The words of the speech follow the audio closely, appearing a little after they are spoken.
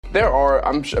There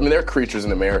are creatures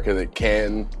in America that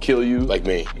can kill you. Like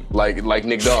me. Like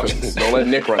Nick Dawkins. Don't let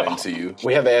Nick run into you.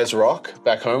 We have Ayers Rock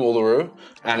back home, Uluru,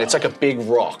 and it's like a big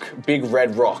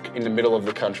red rock in the middle of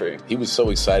the country. He was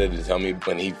so excited to tell me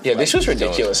when he... Yeah, this was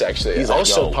ridiculous, actually. He's I like,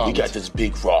 was so pumped. We got this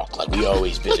big rock. Like, we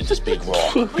always visit this big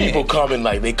rock. People come and,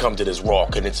 like, they come to this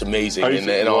rock, and it's amazing,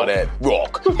 and all that.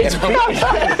 Rock. It's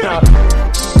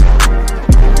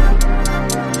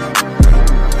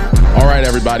All right,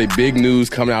 everybody, big news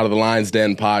coming out of the Lion's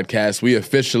Den podcast. We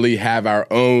officially have our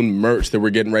own merch that we're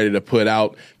getting ready to put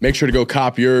out. Make sure to go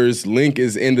cop yours. Link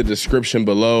is in the description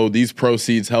below. These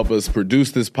proceeds help us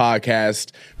produce this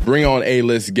podcast, bring on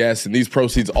A-list guests, and these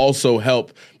proceeds also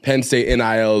help Penn State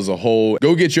NIL as a whole.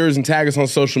 Go get yours and tag us on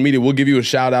social media. We'll give you a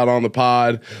shout out on the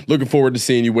pod. Looking forward to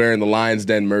seeing you wearing the Lion's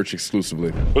Den merch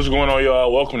exclusively. What's going on,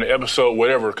 y'all? Welcome to episode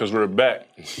whatever, because we're back.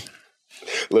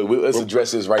 Look, let's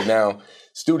address this right now.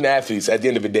 Student athletes, at the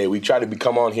end of the day, we try to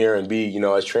come on here and be,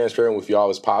 as transparent with y'all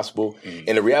as possible.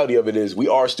 And the reality of it is we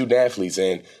are student athletes,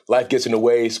 and life gets in the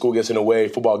way, school gets in the way,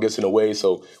 football gets in the way.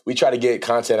 So we try to get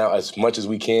content out as much as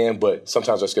we can, but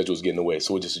sometimes our schedules get in the way.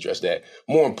 So we'll just address that.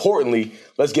 More importantly,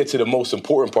 let's get to the most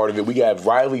important part of it. We got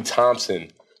Riley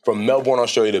Thompson from Melbourne,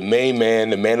 Australia, the main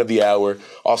man, the man of the hour.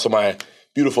 Also my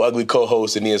beautiful, ugly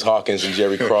co-hosts, Aeneas Hawkins and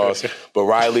Jerry Cross. But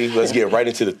Riley, let's get right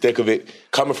into the thick of it.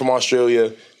 Coming from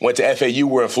Australia, went to FAU,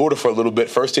 we're in Florida for a little bit.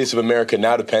 First taste of America,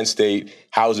 now to Penn State.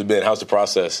 How's it been? How's the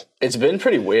process? It's been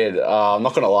pretty weird. I'm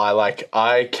not going to lie. Like,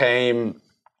 I came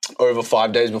over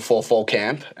 5 days before fall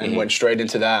camp and went straight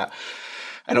into that.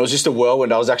 And it was just a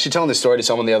whirlwind. I was actually telling this story to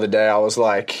someone the other day. I was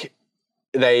like,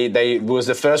 it was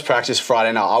the first practice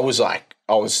Friday night. I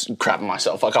was crapping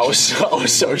myself. Like, I was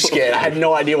so scared. I had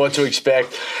no idea what to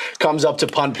expect. Comes up to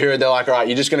punt period. They're like, all right,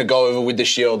 you're just going to go over with the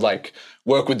shield, like,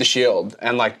 work with the shield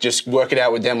and, like, just work it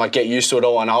out with them, like, get used to it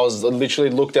all. And I was literally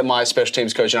looked at my special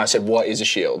teams coach and I said, what is a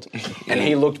shield? And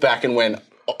he looked back and went,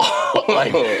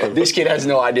 like, this kid has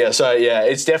no idea. So, yeah,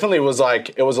 it definitely was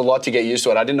like, it was a lot to get used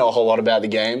to it. I didn't know a whole lot about the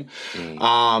game.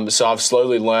 So I've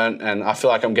slowly learned, and I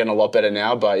feel like I'm getting a lot better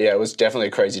now. But, yeah, it was definitely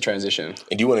a crazy transition.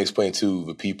 And do you want to explain to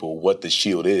the people what the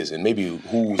shield is and maybe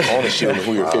who's on the shield and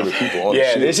who your favorite people on the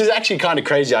shield? Yeah, this is actually kind of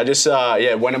crazy. I just,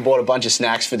 went and bought a bunch of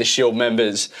snacks for the shield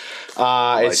members.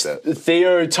 It's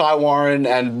Theo, Ty Warren,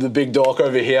 and the big dork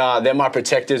over here. They're my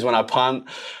protectors when I punt.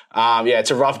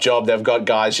 It's a rough job. They've got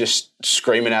guys just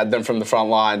screaming at them from the front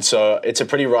line. So it's a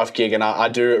pretty rough gig, and I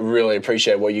do really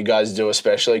appreciate what you guys do,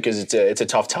 especially because it's a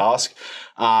tough task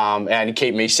and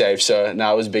keep me safe. So,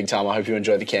 no, it was big time. I hope you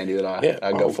enjoy the candy that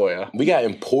I got for you. We got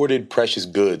imported precious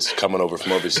goods coming over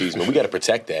from overseas, man. We got to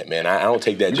protect that, man. I don't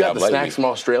take that job lightly. You got the snacks from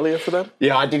Australia for them?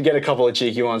 Yeah, I did get a couple of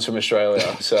cheeky ones from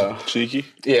Australia. So Cheeky?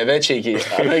 Yeah, they're cheeky.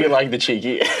 I know you like the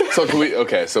cheeky.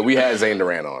 So we had Zane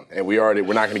Durant on, and we're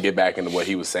not going to get back into what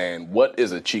he was saying. What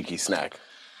is a cheeky snack?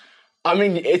 I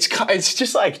mean, it's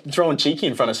just like throwing cheeky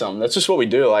in front of something. That's just what we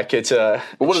do. Like, it's a...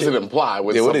 But what does it imply?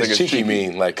 What does cheeky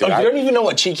mean? Like, you don't even know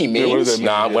what cheeky means? What does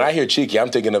that mean? When I hear cheeky, I'm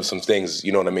thinking of some things,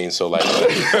 you know what I mean? So, like...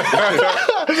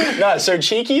 No, so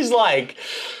cheeky's like,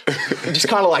 just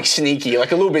kind of like sneaky,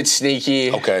 like a little bit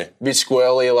sneaky. Okay. A bit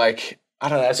squirrely, like... I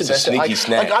don't know. That's it's a sneaky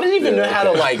snack. Like, I don't even know how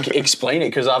to, like, explain it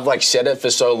because I've, like, said it for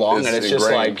so long, and it's just,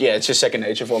 ingrained. like, it's just second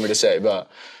nature for me to say. But,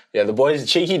 yeah, the boys,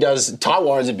 Cheeky does... Ty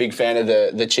Warren's a big fan of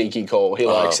the Cheeky call. He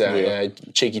likes that, yeah.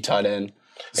 Cheeky tight end.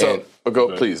 So,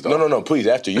 please, dog. No, please,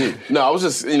 after you. No, I was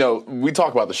just, we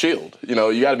talk about the shield. You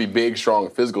got to be big, strong,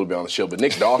 and physical to be on the shield, but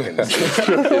Nick Dawkins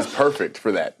is perfect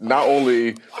for that. Not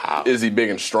only is he big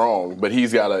and strong, but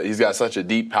he's got such a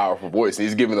deep, powerful voice.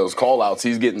 He's giving those call-outs.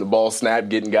 He's getting the ball snapped,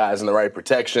 getting guys in the right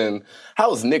protection.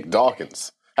 How is Nick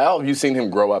Dawkins? How have you seen him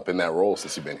grow up in that role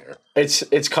since you've been here?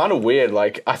 It's kind of weird.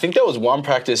 Like, I think there was one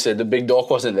practice that the big dog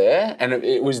wasn't there, and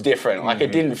it was different. Like,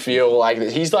 it didn't feel like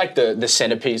he's like the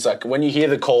centerpiece. Like, when you hear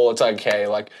the call, it's like, okay,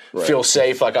 like, feel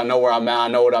safe. Like, I know where I'm at. I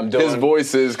know what I'm doing. His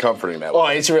voice is comforting that way. Oh,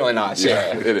 it's really nice.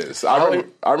 Yeah. It is. I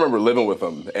remember living with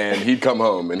him, and he'd come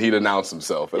home, and he'd announce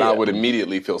himself, and I would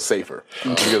immediately feel safer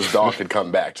because Doc had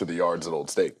come back to the yards at Old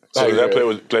State. So did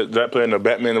that play in the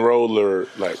Batman role, or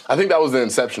like? I think that was the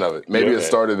inception of it. Maybe it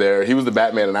started there. He was the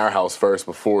Batman in our house first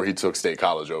before he took State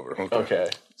College over. Okay.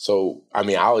 So, I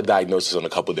mean, I'll diagnose this on a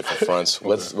couple of different fronts.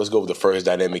 Let's go with the first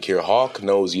dynamic here. Hawk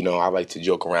knows, I like to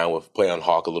joke around with play on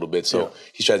Hawk a little bit. So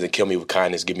he tries to kill me with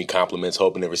kindness, give me compliments,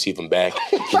 hoping to receive them back.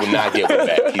 He will not get one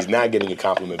back. He's not getting a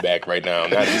compliment back right now,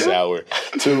 not this hour.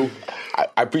 Two, I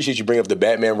appreciate you bringing up the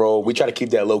Batman role. We try to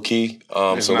keep that low key.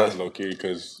 It's not low key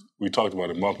because We talked about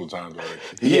it multiple times already.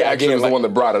 He actually was the one that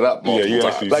brought it up multiple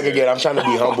times. Like again, I'm trying to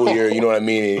be humble here, you know what I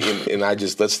mean? And I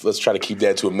just let's try to keep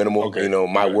that to a minimal. Okay. You know,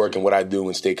 my work and what I do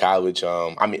in State College.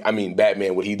 I mean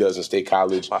Batman, what he does in State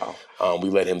College. Wow. We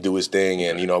let him do his thing,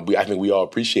 and you know, I think we all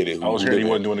appreciate it. I was hearing he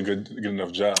wasn't doing a good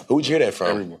enough job. Who'd you hear that from?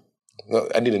 Everyone.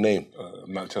 I need a name.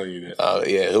 I'm not telling you that.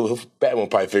 Yeah, Batman will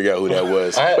probably figure out who that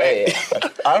was. I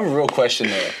have a real question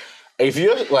there. If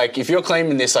you're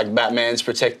claiming this like Batman's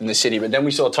protecting the city, but then we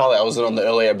saw Tyler Ellison on the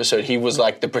earlier episode, he was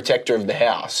like the protector of the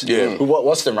house. Yeah.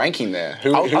 What's the ranking there?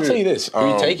 I'll tell you this. Who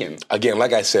are you taking? Again,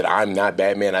 like I said, I'm not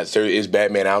Batman. There is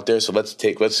Batman out there, so let's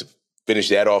finish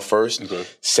that off first. Okay.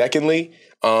 Secondly,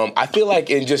 I feel like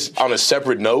on a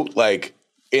separate note, like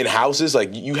in houses,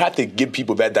 like you have to give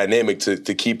people that dynamic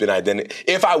to keep an identity.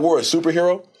 If I were a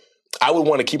superhero, I would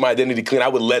want to keep my identity clean. I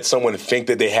would let someone think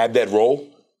that they had that role.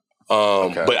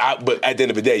 But at the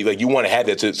end of the day, like you want to have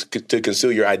that to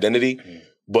conceal your identity.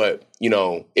 But you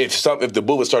know, if the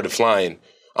bullets started flying,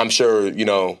 I'm sure, you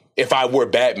know, if I were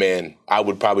Batman, I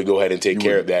would probably go ahead and take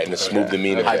care of that in a smooth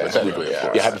demeanor. Hypothetically,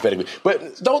 yeah, hypothetically.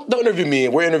 But don't interview me.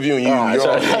 We're interviewing you. I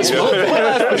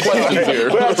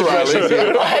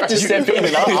had to step in,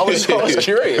 and I was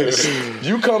curious.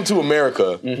 You come to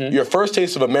America. Your first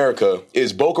taste of America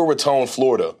is Boca Raton,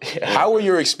 Florida. How were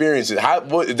your experiences?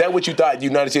 Is that what you thought the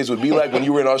United States would be like when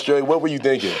you were in Australia? What were you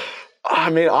thinking? I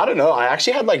mean, I don't know. I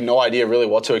actually had like no idea really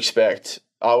what to expect.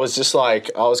 I was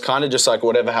kind of just like,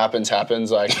 whatever happens, happens.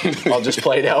 Like, I'll just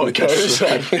play it how it goes.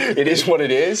 Like, it is what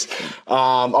it is.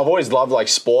 I've always loved like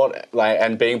sport, like,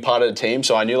 and being part of the team.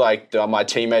 So I knew like my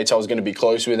teammates I was going to be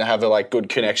close with and have a like good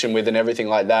connection with and everything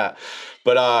like that.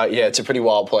 But yeah, it's a pretty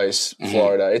wild place,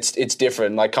 Florida. It's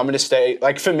different. Like coming to state,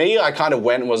 like for me, I kind of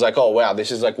went and was like, oh wow, this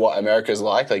is like what America's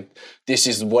like. Like this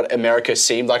is what America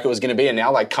seemed like it was going to be. And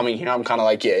now like coming here, I'm kind of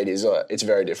like, yeah, it is. It's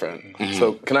very different.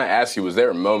 So can I ask you, was there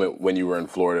a moment when you were in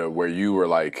Florida where you were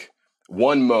like,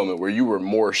 one moment where you were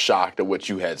more shocked at what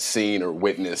you had seen or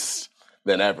witnessed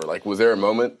than ever? Like, was there a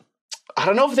moment? I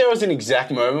don't know if there was an exact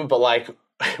moment, but like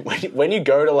when you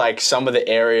go to like some of the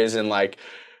areas and like,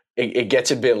 it gets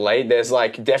a bit late. There's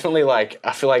like definitely like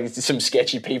I feel like some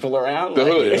sketchy people around. The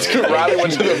hood. Riley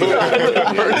went to the hood.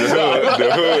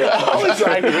 The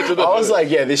hood. I was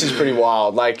like, yeah, this is pretty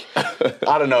wild. Like,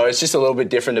 I don't know. It's just a little bit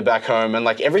different to back home, and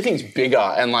like everything's bigger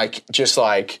and like just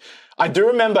like I do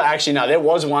remember actually. Now there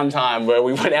was one time where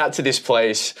we went out to this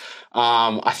place.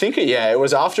 I think it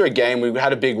was after a game. We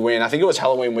had a big win. I think it was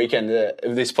Halloween weekend.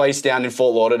 This place down in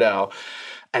Fort Lauderdale.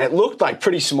 And it looked like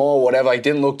pretty small, whatever, like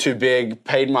didn't look too big,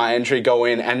 paid my entry, go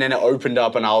in, and then it opened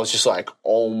up and I was just like,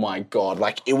 oh my God,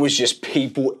 like it was just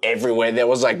people everywhere. There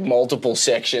was like multiple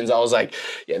sections. I was like,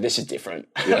 yeah, this is different.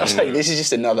 Yeah. I was like, this is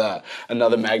just another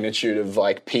magnitude of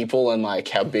like people and like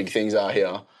how big things are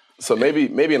here. So maybe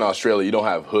in Australia you don't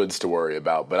have hoods to worry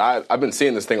about, but I've been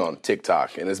seeing this thing on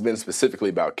TikTok, and it's been specifically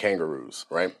about kangaroos,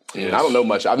 right? Yes. And I don't know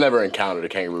much. I've never encountered a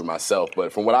kangaroo myself,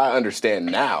 but from what I understand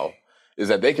now, is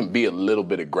that they can be a little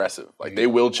bit aggressive. Like, they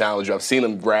will challenge you. I've seen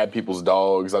them grab people's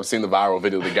dogs. I've seen the viral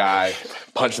video of the guy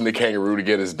punching the kangaroo to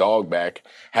get his dog back.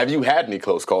 Have you had any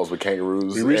close calls with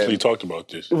kangaroos? We recently talked about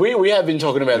this. We have been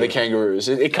talking about the kangaroos.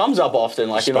 It comes up often,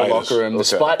 like in the locker room.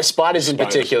 The spiders in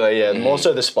particular, yeah, more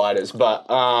so the spiders. But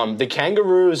the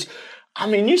kangaroos, I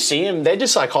mean, you see them, they're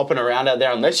just like hopping around out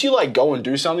there. Unless you like go and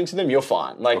do something to them, you're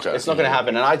fine. Like, it's not going to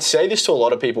happen. And I'd say this to a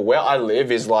lot of people. Where I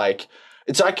live is like,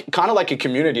 it's like kind of like a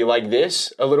community like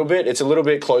this a little bit. It's a little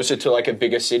bit closer to like a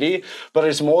bigger city, but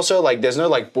it's more so like there's no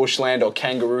like bushland or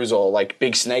kangaroos or like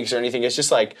big snakes or anything. It's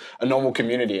just like a normal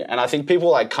community. And I think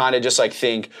people like kind of just like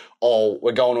think, oh,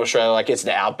 we're going to Australia, like it's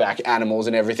the outback animals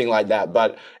and everything like that.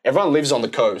 But everyone lives on the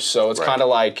coast. So it's kind of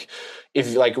like,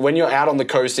 if like when you're out on the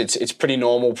coast, it's pretty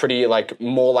normal, pretty like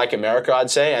more like America, I'd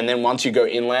say. And then once you go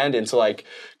inland into like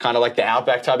kind of like the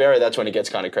outback type area, that's when it gets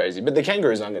kind of crazy. But the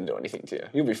kangaroos aren't going to do anything to you.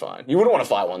 You'll be fine. You wouldn't want to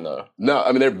fight one though. No,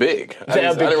 I mean they're big.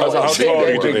 They're big.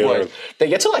 How they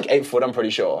get to like 8 foot, I'm pretty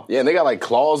sure. Yeah, and they got like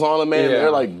claws on them, man. Yeah.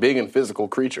 They're like big and physical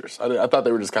creatures. I thought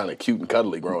they were just kind of cute and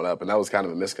cuddly growing up, and that was kind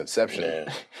of a misconception.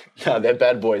 Yeah. No, they're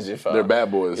bad boys. They're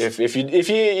bad boys. If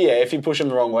you push them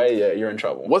the wrong way, yeah, you're in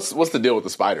trouble. What's the deal with the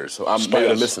spiders?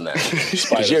 I'm missing that.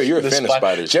 Jerry, you're a fan of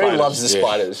spiders. Jerry loves the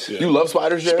spiders. Yeah. You love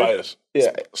spiders, Jerry? Spiders.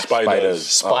 Yeah.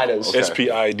 Spiders. Oh, okay.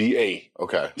 SPIDA.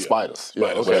 Okay. Yeah. Spiders. Yeah,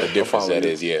 okay. What the difference that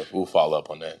is, yeah. We'll follow up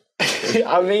on that.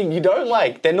 I mean, you don't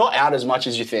like, they're not out as much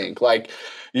as you think. Like,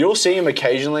 you'll see them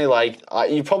occasionally, like,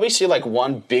 you probably see like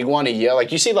one big one a year.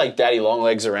 Like, you see like daddy long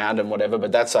legs around and whatever,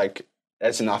 but that's like,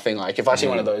 that's nothing. Like, if I see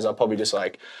one of those, I'll probably just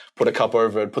like put a cup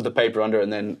over it, put the paper under it,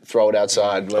 and then throw it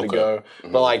outside, let it go.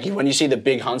 But like, when you see the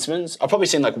big huntsmans, I've probably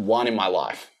seen like one in my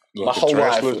life. My whole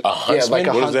life. A huntsman?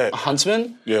 Yeah, like What is that? a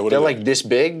huntsman. Yeah, what they're is like that? this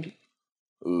big.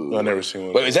 I've never seen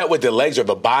one. But is that what the legs or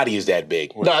the body is that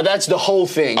big? No, that's the whole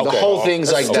thing. The Okay. whole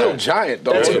thing's like Still that. giant,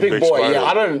 though. That's a a big big boy. spider. Yeah,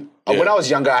 I don't. When I was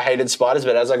younger, I hated spiders,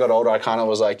 but as I got older, I kind of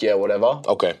was like, yeah, whatever.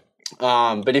 Okay.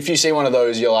 But if you see one of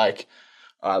those, you're like,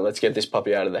 all right, let's get this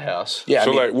puppy out of the house. Yeah.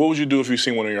 So, I mean, like, what would you do if you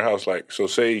seen one in your house? Like, so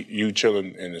say you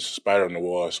chilling and there's a spider on the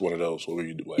wall. It's one of those. What would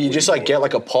you do? Like, You what just do like get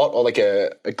like a pot or like a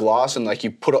glass and like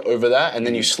you put it over that and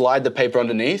then you slide the paper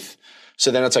underneath. So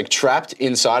then it's like trapped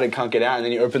inside and can't get out. And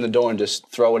then you open the door and just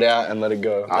throw it out and let it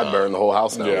go. I'd burn the whole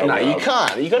house now. Yeah. No, you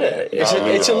can't. You gotta.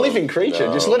 It's a living creature.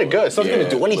 Just let it go. It's not going to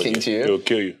do anything to It'll you.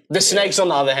 kill you. The snakes, on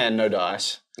the other hand, no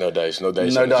dice. no dice. No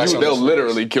dice. No dice. They'll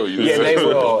literally kill you. Yeah, they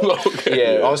will.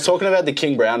 Okay. Yeah, I was talking about the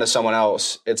king brown to someone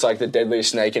else. It's like the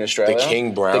deadliest snake in Australia. The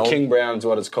king brown? The king brown's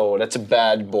what it's called. That's a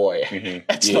bad boy.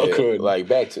 That's Yeah, not good. Like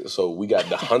back to so we got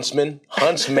the huntsman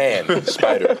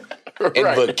spider, and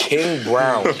the king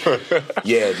brown.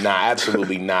 Yeah, nah,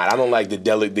 absolutely not. I don't like the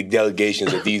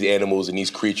delegations that these animals and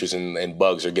these creatures and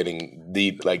bugs are getting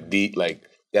deep.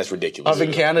 That's ridiculous. I've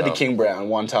encountered a king brown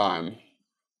one time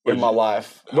in my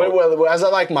life. Well, as I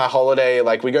like my holiday,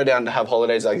 like we go down to have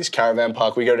holidays, like this caravan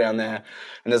park. We go down there,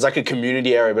 and there's like a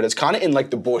community area, but it's kind of in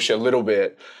like the bush a little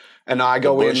bit. And I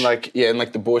go in like in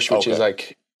like the bush, which is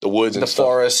like the woods and the stuff.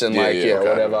 forest and okay.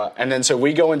 whatever. And then so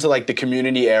we go into like the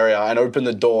community area and open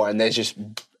the door, and there's just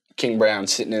king brown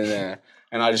sitting in there.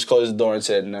 And I just closed the door and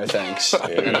said, no thanks.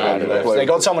 And I left. They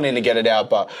got someone in to get it out.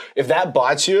 But if that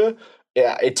bites you,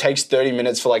 yeah, it takes 30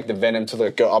 minutes for like the venom to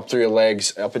like go up through your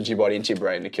legs, up into your body, into your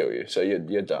brain to kill you. So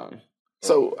you're done.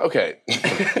 So, okay.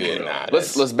 Yeah, nah,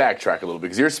 Let's backtrack a little bit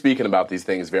because you're speaking about these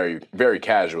things very, very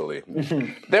casually.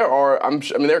 There are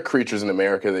creatures in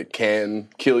America that can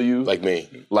kill you. like me.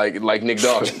 Like Nick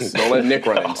Dawkins. Don't let Nick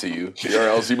run into you or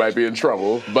else you might be in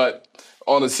trouble. But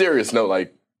on a serious note,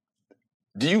 like,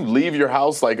 do you leave your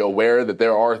house like aware that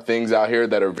there are things out here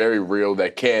that are very real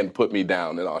that can put me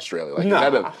down in Australia? Like,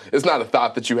 Nah. it's not a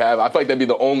thought that you have. I feel like that'd be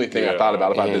the only thing I Yeah. thought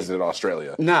about if I visited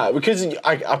Australia. Nah, because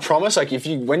I promise, like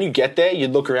when you get there,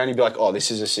 you'd look around and be like, oh,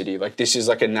 this is a city. Like this is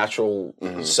like a natural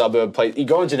suburb place. You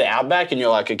go into the outback and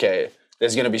you're like, okay,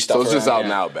 there's going to be stuff So it's just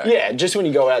around out and here. outback. Yeah, just when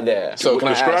you go out there. So can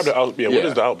I Describe ask? the outback. Yeah, what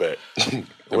is the outback?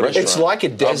 It's like a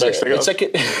desert. Steakhouse? It's like a...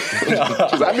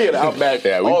 Because I be in Outback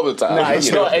all the time. No,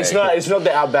 it's not. It's not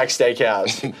the Outback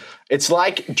Steakhouse. It's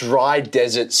like dry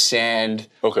desert sand,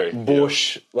 Okay,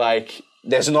 bush. Like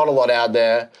there's not a lot out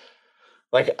there.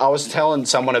 Like I was telling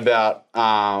someone about,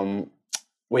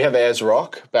 we have Ayers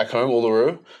Rock back home,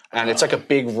 Uluru, and it's like a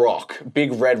big rock,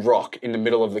 big red rock in the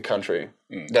middle of the country.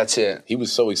 That's it. He was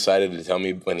so excited to tell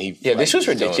me when he. Yeah, this was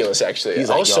was telling- ridiculous. Actually, He's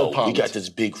I like, was so "Yo, pumped. we got this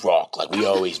big rock. Like we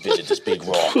always visit this big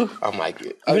rock." I'm like,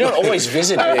 We don't always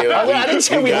visit it. I didn't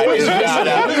say we always visit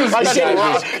it. I said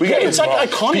rock. Yeah, it's like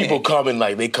iconic. People come and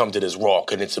like they come to this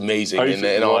rock and it's amazing you and,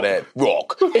 say and all rock? that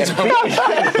rock.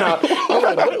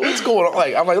 I'm like, what's going on?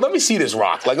 Like, I'm like, let me see this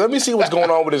rock. Like, let me see what's going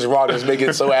on with this rock that's making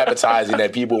it so appetizing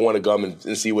that people want to come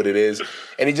and see what it is.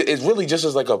 And it really just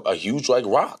is like a huge like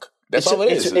rock. That's all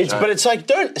it is. But it's like,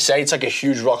 don't say it's like a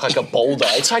huge rock, like a boulder.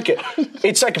 It's like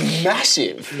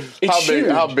massive. It's huge.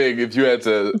 How big? If you had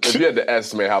to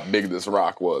estimate how big this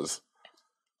rock was,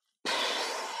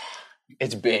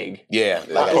 It's big. Yeah.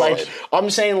 Like I'm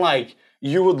saying, like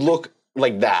you would look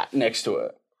like that next to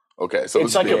it. okay, so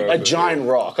It's like a giant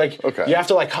rock. Like Okay. you have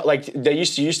to like they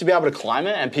used to be able to climb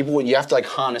it, and you have to like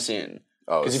harness in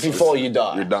because if you fall, you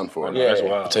die. you're done for. Yeah. That's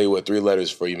wild. I'll tell you what, 3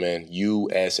 letters for you, man.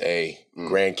 USA,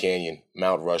 Grand Canyon,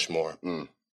 Mount Rushmore. You're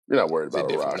not worried about a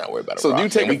different- rock. I'm not worried about a So rock. do you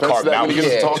take And we offense to carved that when he gets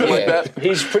to mountains. talking like that?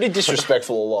 He's pretty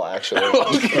disrespectful a lot, actually.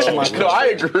 No, I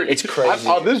agree. It's crazy.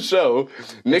 On this show,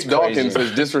 Nick Dawkins crazy.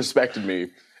 has disrespected me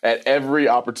at every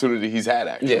opportunity he's had,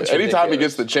 actually. Yeah, it's Anytime he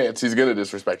ridiculous. gets the chance, he's going to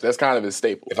disrespect. That's kind of his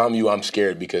staple. If I'm you, I'm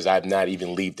scared because I've not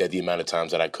even leaped at the amount of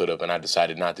times that I could have, and I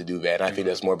decided not to do that. And I think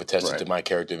that's more of a testament to my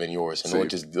character than yours. And let's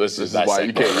just This is why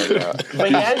you dissect can't that.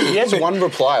 right now. But he has one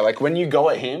reply. Like when you go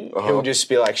at him, he'll just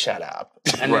be like, "Shut up,"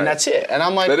 and Right. then that's it. And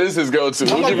I'm like, That is his go-to.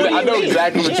 I'm like, what do I you know mean?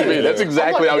 exactly what you mean. That's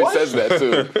exactly I'm how like, he says that,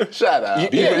 too. Shut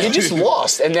up. "Yeah, you just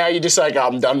lost," and now you're just like,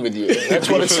 "I'm done with you."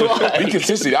 That's what it's Be like.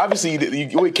 consistent. Obviously,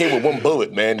 you only came with 1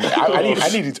 bullet, man. I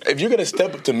need. If you're gonna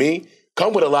step up to me,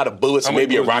 come with a lot of bullets and many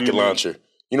maybe a bullets do rocket you need? launcher.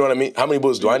 You know what I mean? How many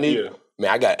bullets do I need? Yeah. Man,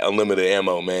 I got unlimited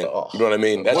ammo, man. You know what I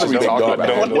mean? That's What just are we big talking dog.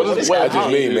 about? Man. What is That's just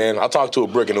me, man. I'll talk to a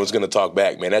brick and it's gonna talk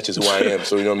back, man. That's just who I am.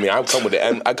 So you know what I mean?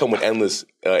 I come with endless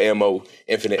ammo,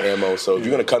 infinite ammo. So if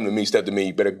you're gonna come to me, step to me,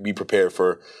 you better be prepared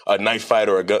for a knife fight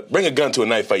or a gun. Bring a gun to a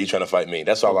knife fight. You're trying to fight me.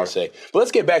 That's all I'll say. But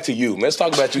let's get back to you. Let's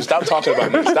talk about you. Stop talking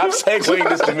about me. Stop segueing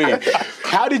this to me.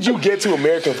 How did you get to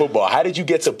American football? How did you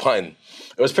get to punting?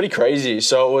 It was pretty crazy.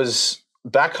 So it was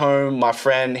back home. My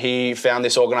friend, he found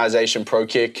this organization, Pro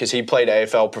Kick, because he played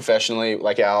AFL professionally,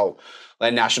 like our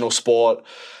national sport.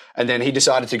 And then he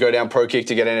decided to go down Pro Kick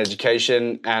to get an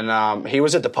education. And he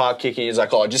was at the park kicking. He's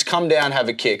like, oh, just come down, have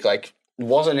a kick. Like,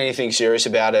 wasn't anything serious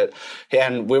about it.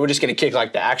 And we were just going to kick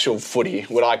like the actual footy,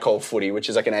 what I call footy, which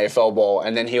is like an AFL ball.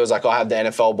 And then he was like, I have the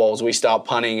NFL balls. We start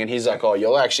punting. And he's like, oh,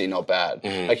 you're actually not bad.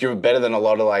 Like, you're better than a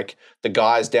lot of like the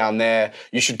guys down there.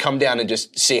 You should come down and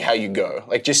just see how you go.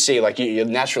 Like, just see, like, you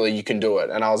naturally you can do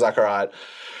it. And I was like, all right.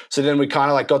 So then we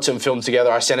kind of like got some film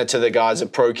together. I sent it to the guys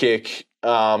at Pro Kick.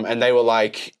 And they were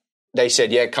like, they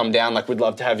said, yeah, come down. Like, we'd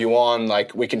love to have you on.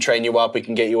 Like, we can train you up. We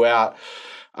can get you out.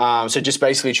 So just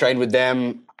basically trained with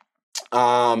them.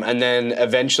 And then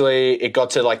eventually it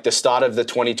got to like the start of the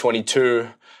 2022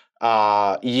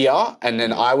 year. And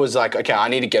then I was like, okay, I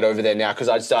need to get over there now because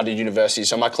I'd started university.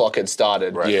 So my clock had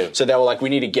started. Right. Yeah. So they were like, we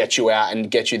need to get you out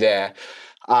and get you there.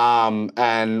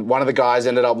 And one of the guys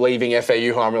ended up leaving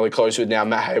FAU, who I'm really close with now,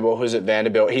 Matt Habel, who's at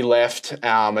Vanderbilt. He left,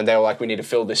 and they were like, we need to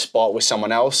fill this spot with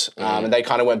someone else. And they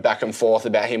kind of went back and forth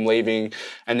about him leaving.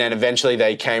 And then eventually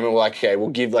they came and were like, okay, we'll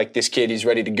give like this kid, he's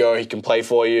ready to go. He can play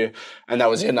for you. And that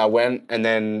was it. And I went. And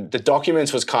then the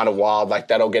documents was kind of wild, like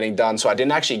that all getting done. So I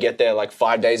didn't actually get there like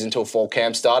 5 days until fall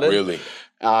camp started. Really?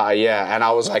 Yeah, and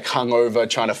I was like hungover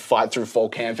trying to fight through fall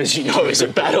camp, as you know, is a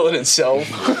battle in itself.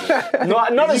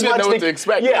 Not as much. Know what to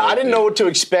expect. Yeah, I didn't know what to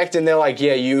expect, and they're like,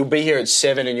 "Yeah, you'll be here at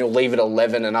 7 and you'll leave at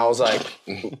 11," and I was like,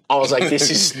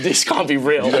 "This can't be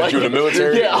real." You in the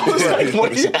military? Yeah, I was like,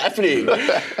 "What is happening?"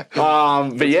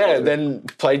 But yeah, then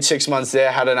played 6 months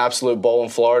there, had an absolute ball in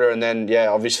Florida, and then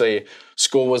obviously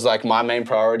school was like my main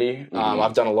priority.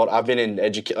 I've done a lot. I've been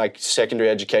in secondary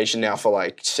education now for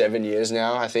like 7 years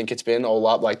now. I think it's been all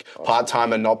up, like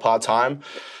part-time and not part-time.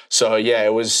 So yeah,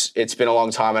 it's been a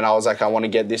long time, and I was like, I want to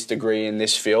get this degree in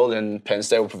this field, and Penn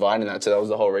State were providing that. So that was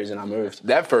the whole reason I moved.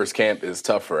 That first camp is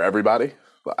tough for everybody.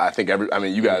 I think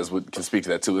you guys can speak to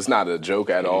that too. It's not a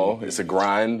joke at all. It's a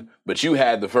grind. But you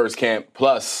had the first camp,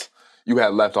 plus you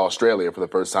had left Australia for the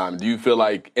first time. Do you feel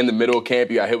like in the middle of camp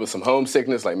you got hit with some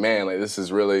homesickness? Like, man, like this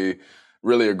is really,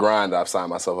 really a grind I've signed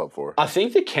myself up for. I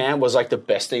think the camp was like the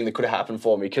best thing that could have happened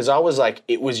for me because I was like,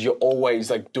 you're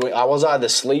always like I was either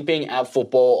sleeping at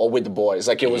football or with the boys.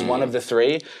 Like it was one of the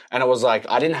three. And it was like,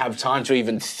 I didn't have time to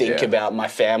even think about my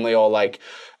family or like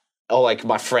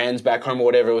my friends back home or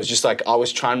whatever. It was just like, I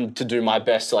was trying to do my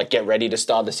best to like get ready to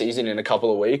start the season in a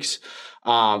couple of weeks.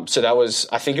 So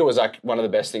I think it was like one of the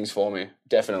best things for me,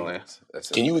 definitely.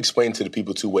 Can you explain to the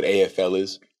people too what AFL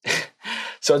is?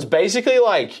 So it's basically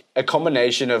like a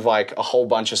combination of like a whole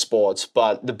bunch of sports,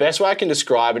 but the best way I can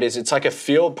describe it is it's like a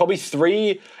field, probably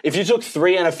three, if you took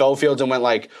 3 NFL fields and went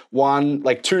like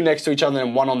 2 next to each other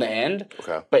and one on the end,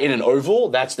 but in an oval,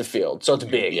 that's the field. So it's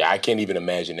big. Yeah, I can't even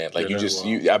imagine that. Like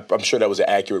I'm sure that was an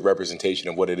accurate representation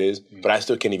of what it is, but I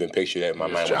still can't even picture that in my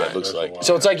mind what that looks like.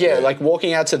 So it's like, like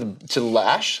walking out to the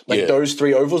lash, like those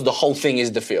 3 ovals, the whole thing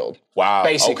is the field. Wow.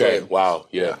 Basically. Okay. Wow.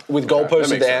 Yeah. With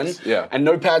goalposts at the end. Yeah. And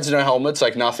no pads, no helmets,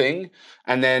 like nothing.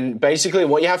 And then basically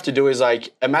what you have to do is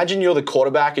like, imagine you're the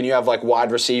quarterback and you have like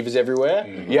wide receivers everywhere.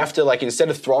 You have to like, instead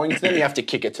of throwing to them, you have to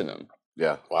kick it to them.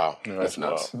 Yeah. Wow. That's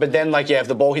nuts. But then like, if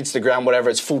the ball hits the ground, whatever,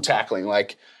 it's full tackling.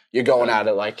 Like you're going at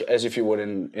it like as if you would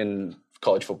in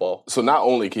college football. So not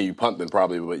only can you punt them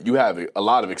probably, but you have a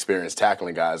lot of experience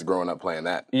tackling guys growing up playing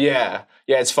that. Yeah.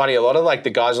 Yeah, it's funny. A lot of like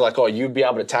the guys are like, oh, you'd be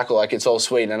able to tackle like it's all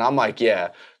sweet. And I'm like, yeah.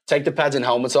 Take the pads and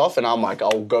helmets off, and I'm like,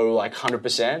 I'll go like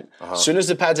 100%. As soon as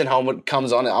the pads and helmet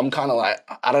comes on, I'm kind of like,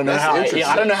 I don't know how I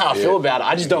feel about it.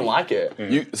 I just don't like it.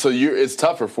 It's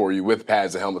tougher for you with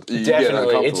pads and helmets.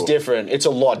 Definitely, it's different. It's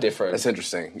a lot different. That's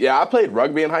interesting. Yeah, I played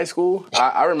rugby in high school.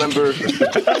 I remember.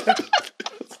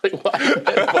 Like, why is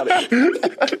that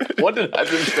funny? What did I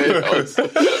just say?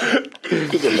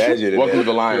 Just imagine it. Welcome to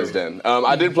the Lions Den.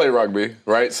 I did play rugby,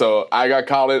 right? So I got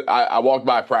called. I walked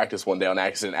by practice one day on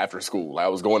accident after school. I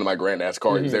was going to my granddad's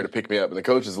car. He was there to pick me up. And the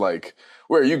coach is like,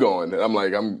 where are you going? And I'm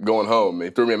like, I'm going home. And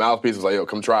he threw me a mouthpiece. Was like, yo,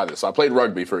 come try this. So I played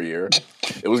rugby for a year.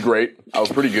 It was great. I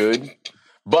was pretty good.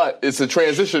 But it's a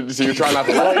transition, so you're trying not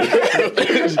to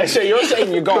laugh. So you're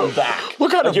saying you're going back.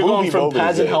 What kind of you're going from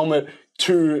pads and that? helmet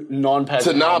to non-pads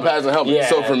to non-pads and helmet. Yeah.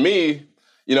 So for me,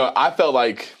 I felt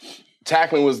like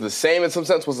tackling was the same in some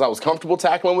sense, was I was comfortable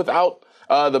tackling without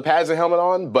The pads and helmet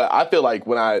on, but I feel like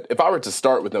if I were to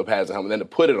start with no pads and helmet, then to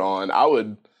put it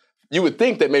on, you would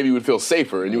think that maybe you would feel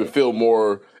safer and you would feel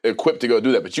more equipped to go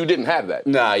do that, but you didn't have that.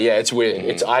 Nah, yeah, it's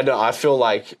weird. I feel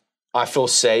like I feel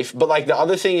safe, but like the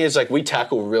other thing is like we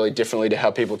tackle really differently to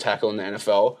how people tackle in the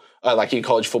NFL, like in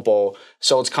college football.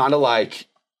 So it's kind of like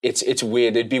it's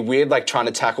weird. It'd be weird like trying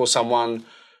to tackle someone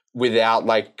without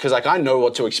like, because like I know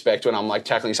what to expect when I'm like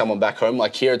tackling someone back home.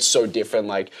 Like here it's so different.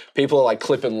 Like people are like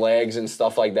clipping legs and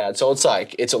stuff like that. So it's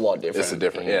like it's a lot different. It's a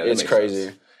different. Yeah, it's crazy.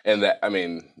 Sense. And that, I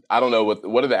mean, I don't know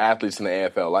what are the athletes in the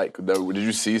AFL like? Did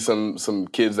you see some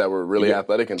kids that were really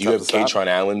athletic and do you tough have to stop? Katron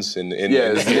Allens in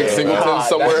is Nick Singleton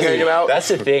somewhere hanging out? That's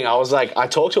the thing. I was like, I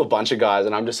talked to a bunch of guys,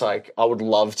 and I'm just like, I would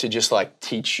love to just like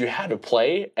teach you how to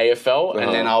play AFL,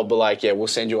 and then I'll be like, yeah, we'll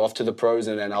send you off to the pros,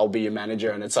 and then I'll be your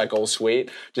manager, and it's like all sweet.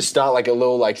 Just start like a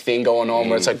little like thing going on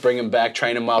where it's like bring him back,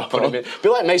 train him up, put him in. Be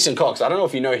like Mason Cox. I don't know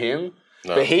if you know him.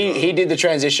 But he did the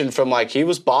transition from like he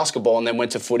was basketball and then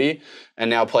went to footy and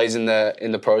now plays in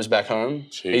the pros back home.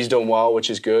 Jeez. He's doing well,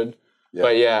 which is good. Yeah.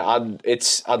 But yeah,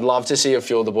 I'd love to see a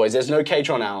few of the boys. There's no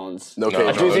Katron Allens. No Katron.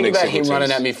 I do think about him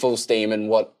running at me full steam and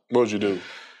what would you do?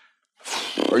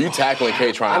 Are you tackling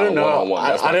Katron? I don't know. One-on-one?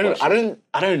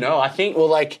 I don't know. I think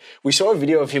like we saw a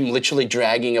video of him literally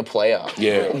dragging a player.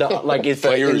 Yeah, like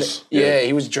players.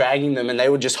 He was dragging them and they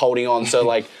were just holding on. So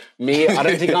like. Me, I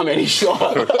don't think I'm any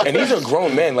shot. And these are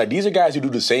grown men. Like, these are guys who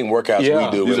do the same workouts we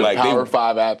do. These and, are like, Power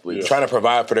 5 athletes. Trying to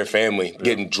provide for their family,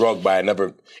 getting drugged by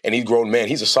another. And he's a grown man.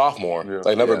 He's a sophomore. Yeah.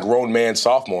 Like, another grown man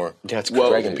sophomore. That's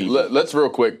dragging people. Let's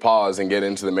real quick pause and get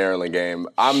into the Maryland game.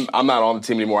 I'm not on the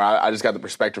team anymore. I just got the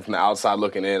perspective from the outside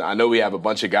looking in. I know we have a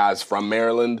bunch of guys from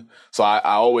Maryland, so I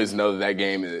always know that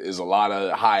game is a lot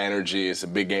of high energy. It's a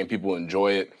big game. People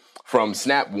enjoy it. From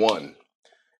snap one,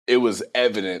 it was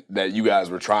evident that you guys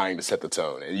were trying to set the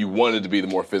tone and you wanted to be the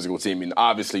more physical team. And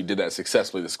obviously you did that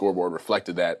successfully. The scoreboard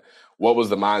reflected that. What was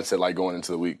the mindset like going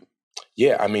into the week?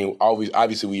 Yeah, I mean,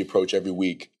 obviously we approach every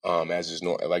week as is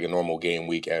like a normal game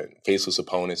week at faceless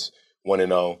opponents,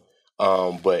 1-0.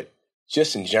 But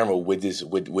just in general with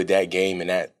that game and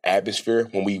that atmosphere,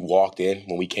 when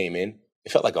we came in,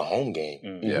 it felt like a home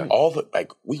game. Yeah.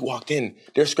 We walked in,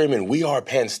 they're screaming, "We are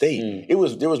Penn State." There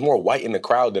was more white in the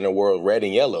crowd than there were red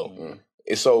and yellow.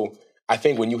 And so I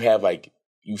think when you have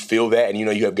you feel that, and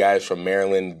you have guys from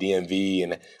Maryland, DMV,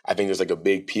 and I think there's like a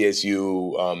big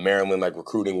PSU, Maryland like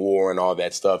recruiting war and all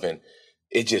that stuff, and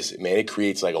it just it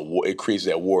creates like a war. It creates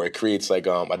that war. It creates like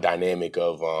a dynamic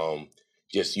of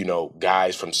just,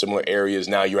 guys from similar areas.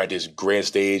 Now you're at this grand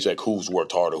stage, like who's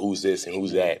worked harder, who's this and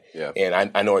who's that. Yeah.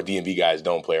 And I know our DMV guys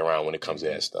don't play around when it comes to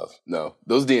that stuff. No.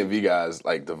 Those DMV guys,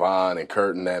 like Devon and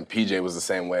Kurt and them, PJ was the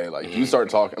same way. Like, you start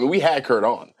talking. I mean, we had Kurt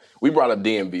on. We brought up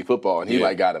DMV football, and he,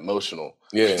 got emotional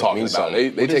talking about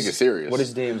it. They take it serious. What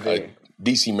is DMV?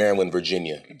 DC, Maryland,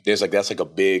 Virginia. That's like a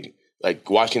big... Like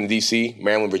Washington D.C.,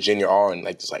 Maryland, Virginia are in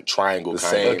like this like triangle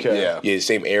kind of the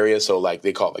same area. So like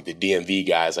they call it like the DMV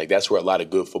guys. Like that's where a lot of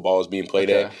good football is being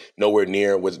played at. Nowhere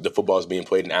near where the football is being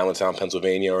played in Allentown,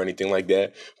 Pennsylvania, or anything like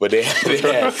that. But they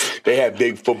have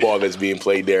big football that's being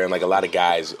played there, and like a lot of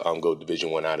guys go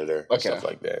Division I out of there, and stuff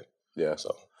like that. Yeah,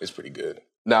 so it's pretty good.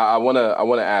 Now I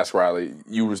wanna ask Riley.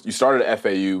 You started at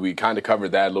FAU. We kind of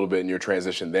covered that a little bit in your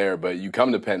transition there, but you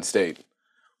come to Penn State.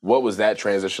 What was that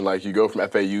transition like? You go from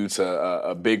FAU to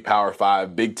a big Power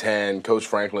 5, Big Ten, Coach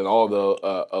Franklin, all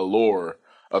the allure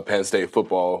of Penn State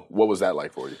football. What was that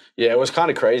like for you? Yeah, it was kind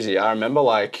of crazy. I remember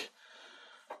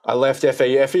I left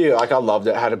FAU. FAU, I loved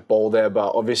it, had a ball there,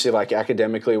 but obviously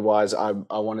academically wise, I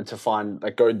wanted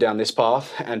to go down this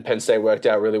path, and Penn State worked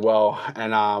out really well.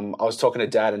 And I was talking to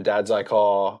Dad, and Dad's like,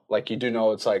 "Oh, you do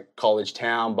know it's like college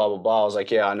town, blah blah blah." I was like,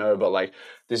 "Yeah, I know, but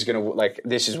this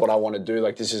is what I want to do.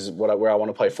 This is where I want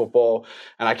to play football."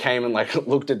 And I came and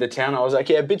looked at the town. I was like,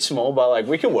 "Yeah, a bit small, but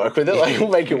we can work with it. We'll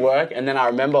make it work." And then I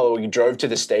remember we drove to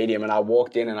the stadium, and I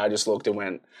walked in, and I just looked and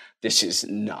went, "This is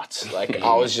nuts."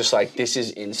 I was just like, "This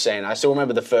is insane." I still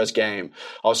remember the first game.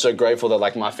 I was so grateful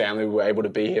that my family were able to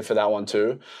be here for that one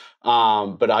too.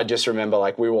 But I just remember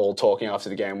we were all talking after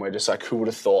the game. We're just who would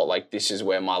have thought this is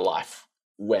where my life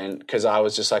went? Because I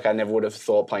was just I never would have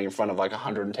thought playing in front of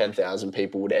 110,000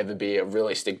 people would ever be a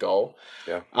realistic goal.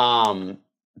 Yeah.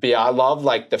 But yeah, I love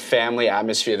the family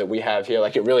atmosphere that we have here.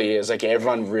 It really is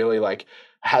everyone really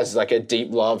has a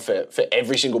deep love for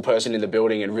every single person in the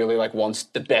building and really wants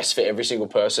the best for every single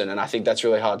person. And I think that's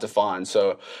really hard to find.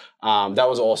 So that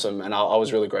was awesome. And I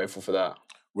was really grateful for that.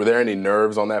 Were there any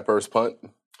nerves on that first punt?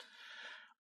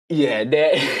 Yeah,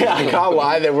 I can't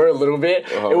lie, there were a little bit.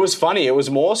 It was funny. It was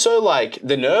more so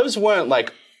the nerves weren't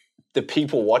the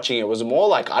people watching it was more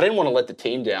like I didn't want to let the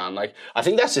team down. Like I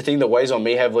think that's the thing that weighs on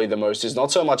me heavily the most is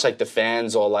not so much like the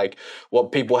fans or like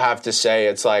what people have to say.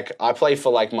 It's like I play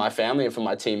for like my family and for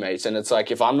my teammates, and it's like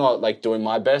if I'm not like doing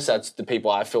my best, that's the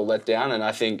people I feel let down. And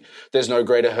I think there's no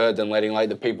greater hurt than letting like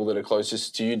the people that are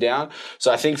closest to you down.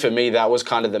 So I think for me that was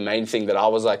kind of the main thing that I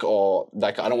was like, oh,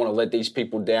 like I don't want to let these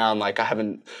people down. Like I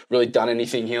haven't really done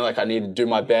anything here. Like I need to do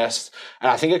my best.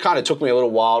 And I think it kind of took me a little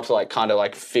while to like kind of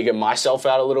like figure myself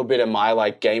out a little bit and my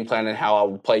like game plan and how I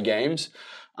would play games.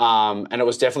 And it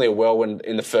was definitely a whirlwind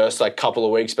in the first like couple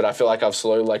of weeks, but I feel like I've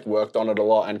slowly like worked on it a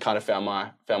lot and kind of found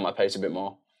my pace a bit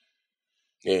more.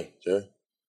 Yeah, sure.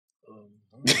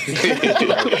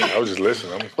 I was just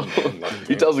listening.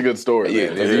 He tells a good story. Yeah,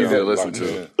 man. yeah, It's easy yeah. to listen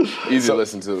to. Easy to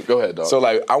listen to. Go ahead, dog. So,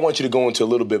 like, I want you to go into a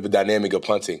little bit of the dynamic of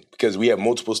punting because we have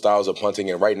multiple styles of punting,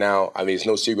 and right now, I mean, it's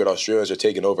no secret Australians are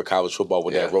taking over college football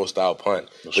with that row style punt.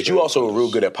 But you also are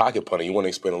real good at pocket punting. You want to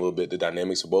explain a little bit the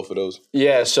dynamics of both of those?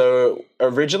 Yeah, so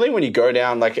originally when you go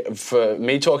down, like for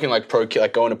me talking like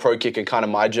like going to pro kick and kind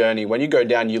of my journey, when you go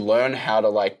down, you learn how to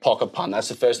like pocket punt. That's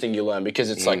the first thing you learn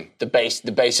because it's like the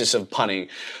basis of punting.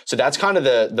 So that's kind of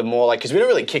the more like, because we don't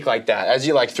really kick like that. As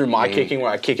you like through my kicking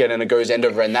where I kick it and it goes end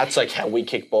over end, that's like how we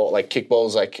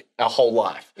kickballs like our whole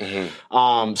life.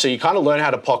 So you kind of learn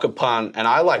how to pocket punt, and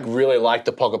I like really like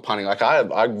the pocket punting. Like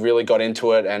I really got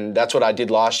into it, and that's what I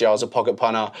did last year. I was a pocket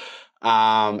punter.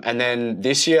 And then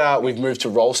this year we've moved to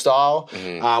roll style,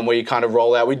 where you kind of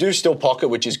roll out. We do still pocket,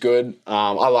 which is good.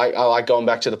 I like going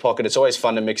back to the pocket. It's always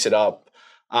fun to mix it up.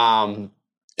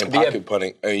 And pocket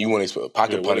punting, and you want to explain,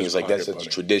 pocket punting is like that's a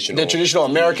traditional. The traditional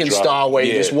American style where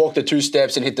you just walk the 2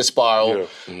 steps and hit the spiral.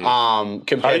 How do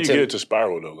Compared you to get it to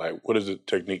spiral though? Like, what is the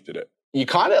technique to that? you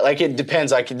kind of like it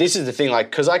depends. Like this is the thing. Like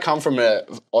because I come from a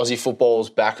Aussie football's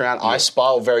background, I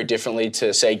spiral very differently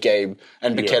to say Gabe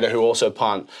and Baketa who also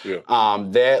punt.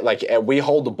 They're like we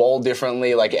hold the ball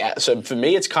differently. Like so for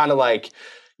me, it's kind of like.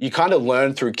 You kind of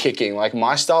learn through kicking. Like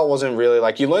my style wasn't really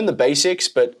like you learn the basics,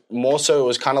 but more so it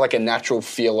was kind of like a natural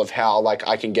feel of how like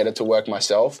I can get it to work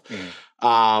myself.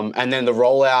 And then the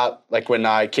rollout, like when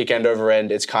I kick end over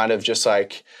end, it's kind of just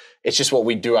like it's just what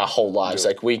we do our whole lives.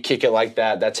 Like we kick it like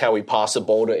that. That's how we pass the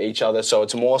ball to each other. So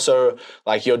it's more so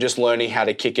like you're just learning how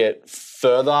to kick it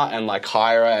further and like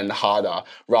higher and harder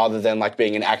rather than like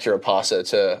being an accurate passer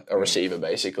to a receiver,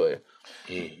 basically.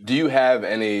 Do you have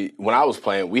any? When I was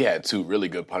playing, we had 2 really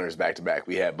good punters back to back.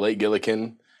 We had Blake Gillikin,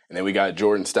 and then we got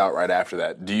Jordan Stout right after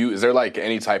that. Is there like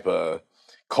any type of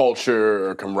culture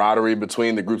or camaraderie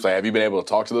between the groups? Like, have you been able to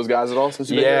talk to those guys at all since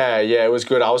you've been here? Yeah, it was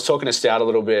good. I was talking to Stout a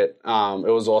little bit.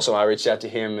 It was awesome. I reached out to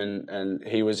him, and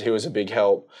he was a big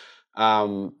help.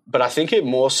 But I think it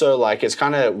more so like it's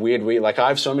kind of weird. Like I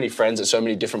have so many friends at so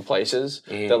many different places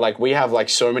that like we have like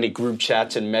so many group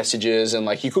chats and messages, and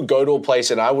like you could go to a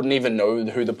place and I wouldn't even know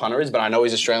who the punter is, but I know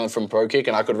he's Australian from Pro Kick,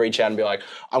 and I could reach out and be like,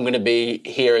 I'm going to be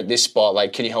here at this spot.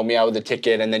 Like, can you help me out with the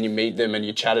ticket? And then you meet them and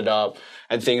you chat it up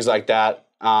and things like that.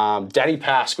 Danny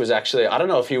Pask was actually, I don't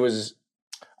know if he would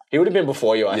have been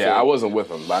before you. I think. I wasn't with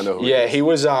him, but I know who. He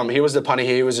was the punter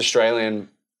here. He was Australian.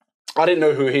 I didn't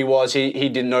know who he was. He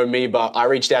didn't know me, but I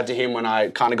reached out to him when I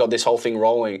kind of got this whole thing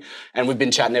rolling, and we've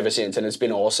been chatting ever since, and it's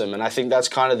been awesome. And I think that's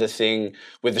kind of the thing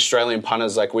with Australian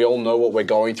punters. Like, we all know what we're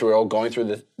going through. We're all going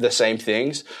through the same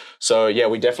things. So, yeah,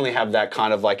 we definitely have that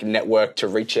kind of, like, network to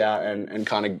reach out and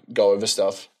kind of go over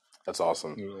stuff. That's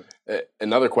awesome.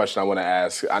 Another question I want to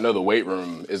ask, I know the weight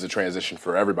room is a transition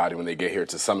for everybody when they get here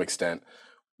to some extent.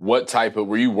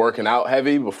 Were you working out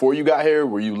heavy before you got here?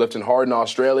 Were you lifting hard in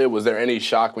Australia? Was there any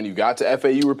shock when you got to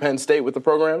FAU or Penn State with the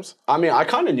programs? I mean, I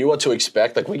kind of knew what to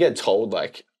expect. Like, we get told,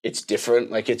 like, it's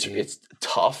different. Like, it's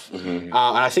tough. And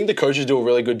I think the coaches do a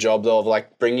really good job, though, of,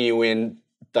 like, bringing you in,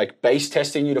 like, base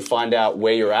testing you to find out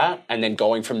where you're at and then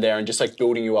going from there and just, like,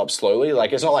 building you up slowly.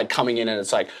 Like, it's not like coming in and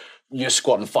it's like, you're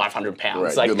squatting 500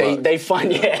 pounds. Right, like, they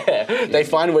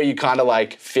find where you kind of,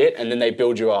 like, fit and then they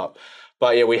build you up.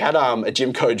 But yeah, we had a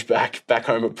gym coach back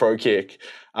home at Pro Kick,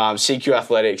 CQ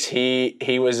Athletics. He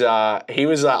was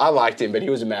I liked him, but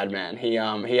he was a madman. He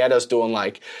had us doing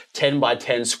like 10 by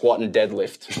 10 squat and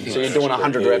deadlift. So you're doing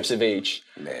 100 reps of each.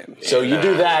 Man. So you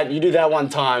do that one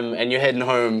time, and you're heading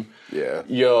home. Yeah.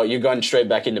 You're going straight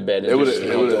back into bed. I would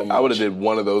have did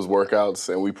one of those workouts,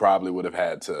 and we probably would have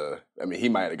had to. I mean, he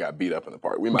might have got beat up in the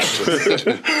park. We might have put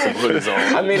some hoodies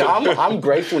on. I mean, I'm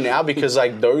grateful now because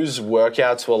like those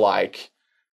workouts were like.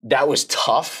 That was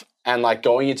tough, and like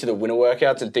going into the winter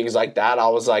workouts and things like that, I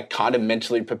was like kind of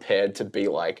mentally prepared to be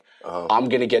like, I'm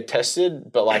going to get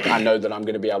tested, but like I know that I'm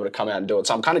going to be able to come out and do it.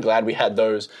 So I'm kind of glad we had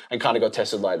those and kind of got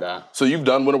tested like that. So you've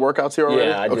done winter workouts here already?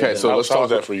 Yeah, I did. Okay, so let's talk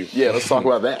that for you. Yeah, let's talk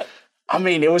about that. I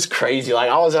mean, it was crazy. Like,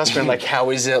 I was asking, like,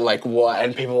 how is it? Like, what?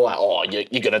 And people were like, oh,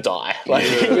 you're going to die. Like,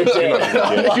 you're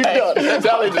dead. That's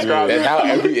how they describe it.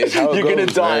 It's how it You're going to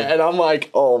goes, die. man. And I'm like,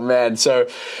 oh, man. So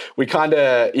we kind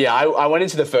of, I went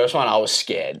into the first one. I was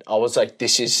scared. I was like,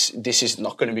 this is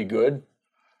not going to be good.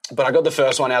 But I got the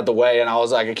first one out the way and I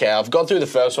was like, okay, I've got through the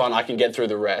first one. I can get through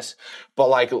the rest. But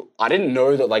like, I didn't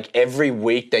know that like every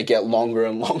week they get longer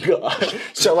and longer.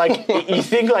 So like, you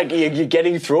think like you're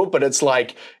getting through it, but it's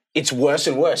like, it's worse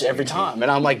and worse every time.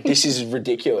 And I'm like, this is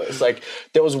ridiculous. Like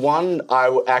there was one,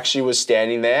 I actually was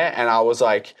standing there and I was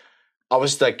like,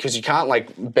 because you can't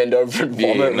like bend over and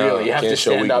vomit really. You have to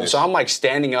stand up. So I'm like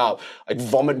standing up, like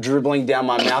vomit dribbling down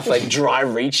my mouth, like dry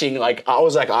reaching. Like I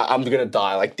was like, I'm going to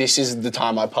die. Like this is the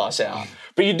time I pass out.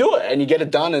 But you do it and you get it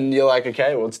done and you're like,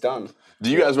 okay, well, it's done. Do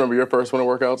you guys remember your first winter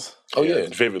workouts? Oh, yeah.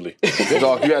 Vividly.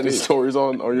 Doc, you got any stories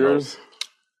on yours?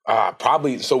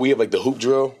 Probably. So we have like the hoop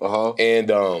drill. And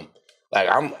like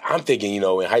I'm thinking, in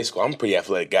high school, I'm a pretty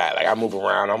athletic guy. Like I move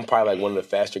around. I'm probably like one of the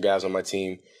faster guys on my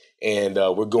team. And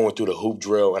we're going through the hoop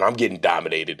drill, and I'm getting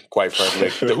dominated, quite frankly.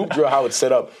 Like, the hoop drill, how it's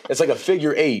set up, it's like a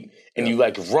figure 8, and you,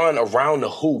 like, run around the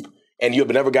hoop, and you have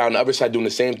another guy on the other side doing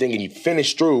the same thing, and you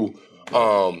finish through,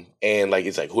 and, like,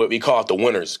 it's like, we call it the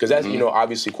winners. Because that's,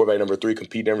 obviously, quarterback number 3,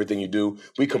 compete in everything you do.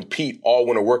 We compete all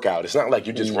winter workout. It's not like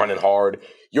you're just running hard.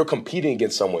 You're competing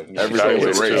against someone. Every single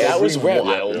race. Yeah, that was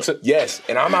wild. Yes,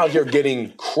 and I'm out here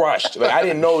getting crushed. Like I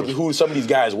didn't know who some of these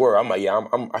guys were. I'm like,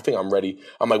 I think I'm ready.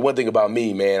 I'm like, one thing about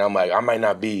me, man, I'm like, I might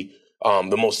not be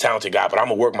the most talented guy, but I'm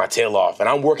gonna work my tail off, and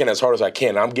I'm working as hard as I can.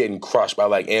 And I'm getting crushed by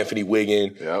like Anthony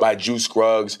Wiggin, by Juice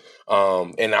Scruggs,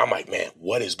 and I'm like, man,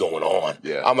 what is going on?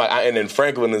 Yeah. I'm like, and then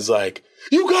Franklin is like,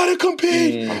 you gotta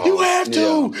compete. You have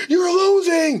to. You're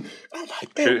losing. I'm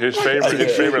like, man, his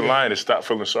favorite line is "Stop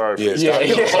feeling sorry for me." Stop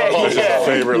feeling sorry for his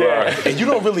favorite line. And you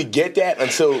don't really get that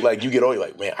until like you get older. You're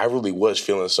like, man, I really was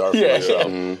feeling sorry for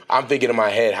myself. I'm thinking in my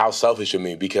head, how selfish of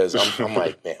me, because I'm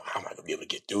like, man, how am I gonna be able to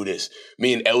get through this?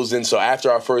 Me and Elzin. So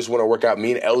after our first winter workout,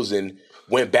 me and Elzin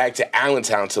went back to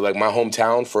Allentown, to like my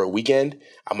hometown, for a weekend.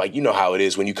 I'm like, you know how it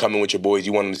is when you come in with your boys,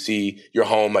 you want them to see your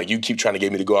home. Like, you keep trying to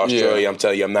get me to go to Australia. I'm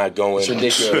telling you, I'm not going. It's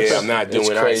ridiculous. Yeah, I'm not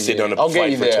doing it. I sit on a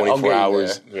flight for 24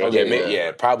 hours.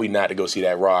 Probably not to go see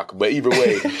that rock. But either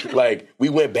way, like, we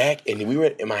went back and we were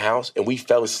in my house and we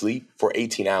fell asleep for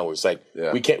 18 hours. Like,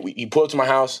 he pulled up to my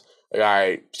house, like, all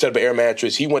right, set up an air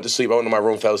mattress. He went to sleep. I went to my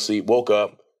room, fell asleep, woke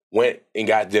up, went and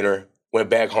got dinner. Went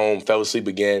back home, fell asleep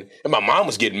again, and my mom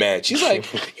was getting mad. She's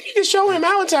like, "You need to show him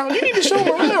Allentown. You need to show him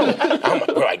around."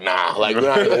 We're like, nah, like we're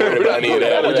not worried about any of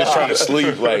that. We're just trying to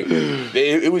sleep. Like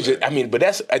it was just, but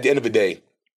that's at the end of the day.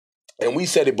 And we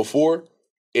said it before.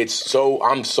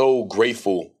 I'm so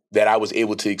grateful that I was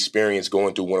able to experience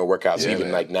going through winter workouts,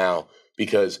 even like now,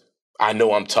 because I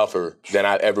know I'm tougher than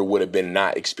I ever would have been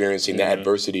not experiencing that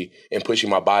adversity and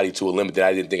pushing my body to a limit that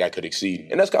I didn't think I could exceed.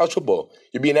 And that's college football.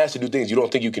 You're being asked to do things you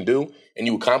don't think you can do, and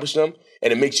you accomplish them,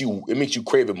 and it makes you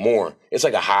crave it more. It's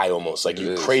like a high almost. Like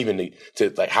you're craving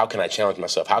to like, how can I challenge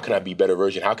myself? How can I be a better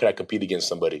version? How can I compete against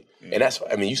somebody? And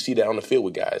you see that on the field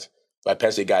with guys. Like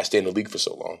Penn State guys stay in the league for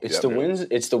so long. It's the wins.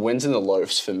 It's the wins and the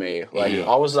loafs for me. Like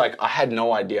I was like, I had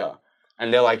no idea,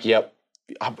 and they're like, "Yep."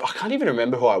 I can't even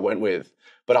remember who I went with.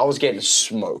 But I was getting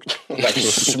smoked, like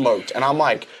smoked. And I'm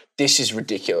like, this is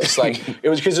ridiculous. Like, it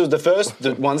was because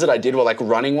the ones that I did were like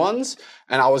running ones,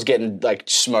 and I was getting like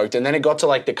smoked. And then it got to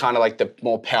like the kind of like the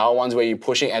more power ones where you're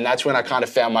pushing, and that's when I kind of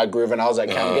found my groove, and I was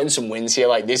like, I'm getting some wins here,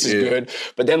 like this is good.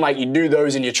 But then like you do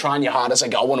those and you're trying your hardest,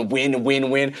 like I want to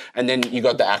win. And then you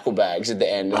got the aqua bags at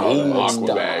the end. I was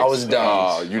done. I was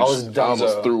done. I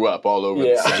almost threw up all over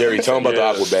the side. Jerry, tell them about the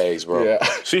aqua bags, bro. Yeah.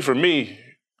 See, for me,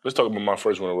 let's talk about my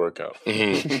first winter workout.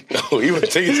 Oh, you want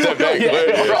to take a step back?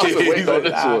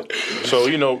 So,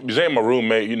 Zay, my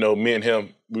roommate, me and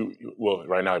him,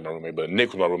 right now he's my roommate, but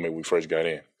Nick was my roommate when we first got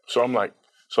in. So I'm like,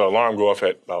 alarm go off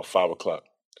at about 5 o'clock.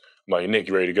 I'm like, Nick,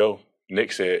 you ready to go?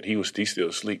 Nick said he's still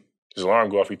asleep. His alarm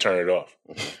go off, he turned it off.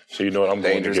 So I'm going to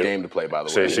dangerous game to play, by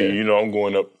the way. I'm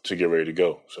going up to get ready to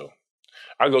go. So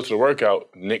I go to the workout.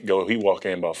 Nick he walk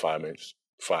in about 5 minutes.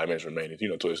 5 minutes remaining,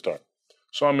 till it start.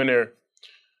 So I'm in there.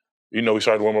 We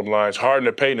started warm-up lines. Harden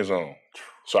and Payton is on.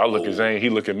 So I look at Zane, he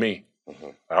look at me.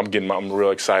 I'm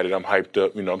real excited. I'm hyped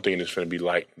up. I'm thinking it's going to be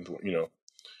light,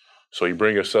 So he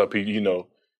bring us up. We're in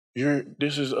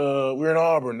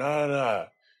Auburn, the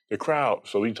crowd.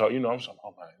 So we talk, I'm like,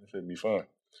 oh man, this would be fun.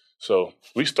 So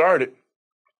we started.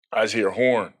 I just hear a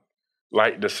horn,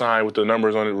 light the sign with the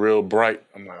numbers on it real bright.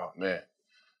 I'm like, oh man.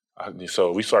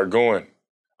 So we start going.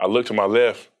 I look to my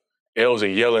left.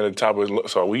 Elsden yelling at the top of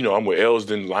his, so I'm with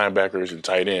Elsden, linebackers and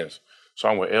tight ends. So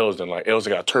I'm with Elsden. Like, Elsden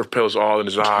got turf pellets all in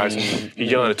his eyes. He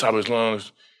yelling at the top of his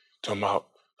lungs, talking about,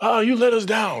 you let us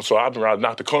down. So I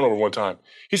knocked the cone over one time.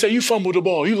 He said, you fumbled the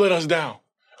ball. You let us down.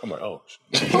 I'm like, oh.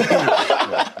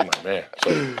 I'm like, man.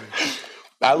 So,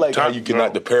 I like how you can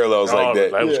knock the parallels like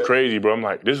that. That was crazy, bro. I'm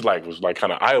like, this was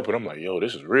kind of eye-opening. I'm like, yo,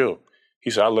 this is real. He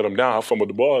said, I let him down. I fumbled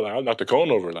the ball. Like, I knocked the cone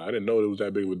over. Like, I didn't know it was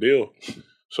that big of a deal.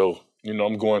 So,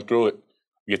 I'm going through it.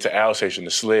 We get to Al station,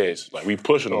 the sleds. Like, we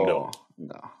pushing them, though.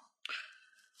 No.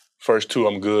 First two,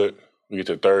 I'm good. We get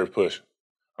to the third push.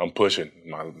 I'm pushing.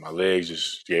 My legs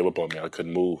just gave up on me. I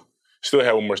couldn't move. Still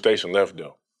had one more station left,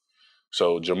 though.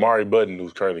 So, Jamari Budden,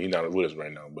 who's currently, he's not with us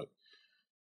right now, but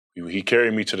he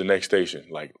carried me to the next station.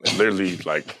 Like, literally,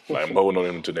 like I'm holding on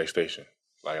him to the next station.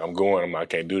 Like, I'm going. I'm like, I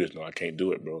can't do this. No, I can't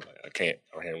do it, bro. Like, I can't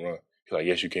run. He's like,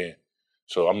 yes, you can.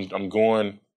 So I'm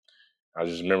going. I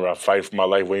just remember I fight for my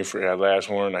life waiting for that last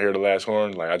horn. I hear the last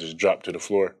horn. Like, I just dropped to the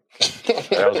floor.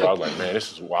 I was like, man,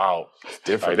 this is wild. It's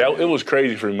different. Like, it was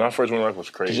crazy for me. My first one was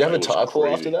crazy. Did you have a tire pull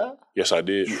after that? Yes, I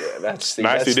did. Yeah,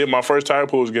 I actually did my first tire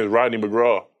pull was against Rodney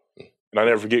McGraw. And I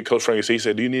never forget, Coach Frank, he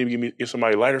said, do you need to get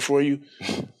somebody lighter for you?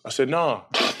 I said, nah.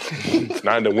 And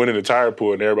I ended up winning the tire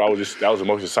pull, and everybody that was the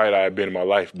most excited I had been in my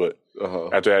life. But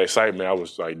after that excitement, I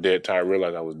was like dead tired. I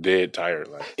realized I was dead tired.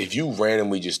 Like, if you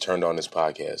randomly just turned on this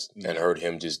podcast and heard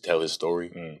him just tell his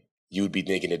story, you would be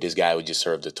thinking that this guy would just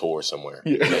serve a tour somewhere.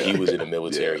 Yeah. That he was in the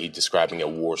military. He's describing a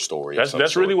war story.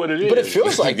 That's really what it is. But it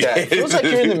feels like that. It feels like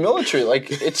you're in the military.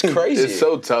 Like, it's crazy. It's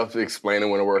so tough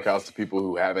explaining winter workouts to people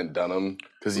who haven't done them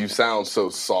because you sound so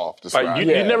soft. Like, you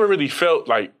never really felt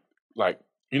like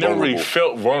you never really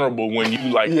felt vulnerable when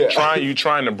you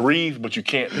trying to breathe, but you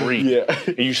can't breathe. Yeah.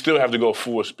 And you still have to go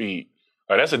full speed.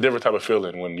 Like, that's a different type of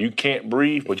feeling when you can't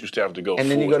breathe, but you still have to go. And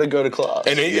then you got to go to class.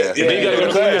 And then you got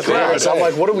to go to class. I'm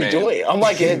like, what are we doing? I'm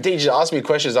like, teacher, ask me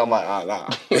questions. I'm like, nah.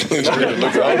 Hold on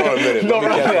a minute. No,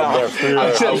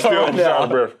 right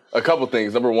now. A couple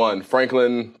things. Number one,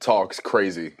 Franklin talks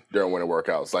crazy during winter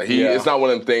workouts. Like, it's not one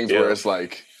of them things where it's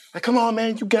like, come on,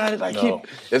 man, you got it. Like,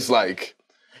 it's like,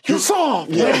 you're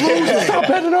soft. Stop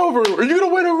bending over. Are you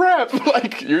gonna win a rep?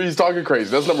 Like, he's talking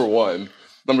crazy. That's number one.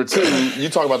 Number two, you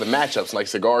talk about the matchups, like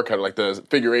cigar cutter, like the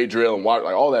figure eight drill and water,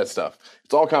 like all that stuff.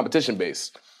 It's all competition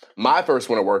based. My first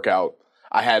winter workout,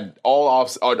 I had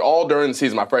all during the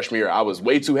season, my freshman year, I was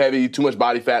way too heavy, too much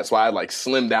body fat, so I had like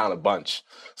slimmed down a bunch.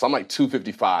 So I'm like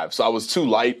 255. So I was too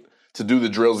light to do the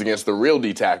drills against the real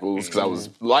D tackles because I was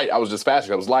light. I was just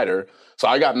faster. I was lighter. So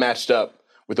I got matched up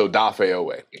with Odafe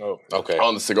Owe. Oh, okay.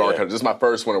 On the cigar cutter. This is my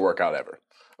first winter workout ever.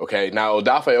 Okay, now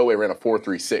Odafe Owe ran a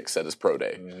 4.36 at his pro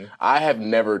day. I have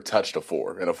never touched a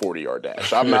 4 in a 40-yard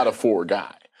dash. I'm not a 4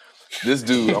 guy. This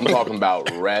dude, I'm talking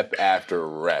about rep after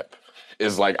rep,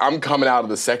 is like, I'm coming out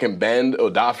of the second bend,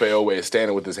 Odafe Owe is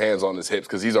standing with his hands on his hips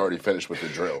because he's already finished with the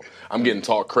drill. I'm getting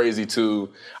talked crazy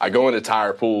too. I go into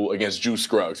tire pool against Juice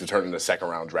Scruggs, who turned into a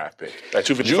second-round draft pick. At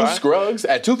 255? Juice Scruggs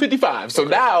at 255. So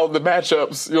now the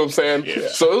matchups, you know what I'm saying? Yeah.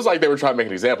 So it was like they were trying to make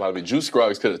an example out of me. Juice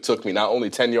Scruggs could have took me not only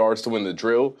 10 yards to win the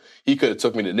drill, he could have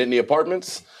took me to Nittany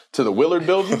Apartments, to the Willard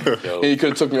building, and he could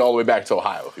have took me all the way back to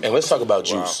Ohio. And let's talk about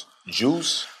Juice. Wow.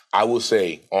 Juice, I will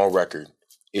say, on record,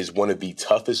 is one of the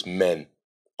toughest men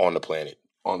on the planet.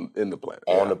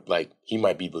 He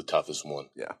might be the toughest one.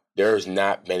 Yeah. There's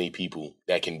not many people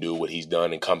that can do what he's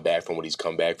done and come back from what he's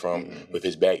come back from with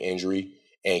his back injury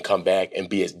and come back and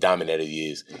be as dominant as he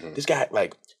is. This guy,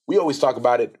 like, we always talk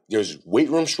about it. There's weight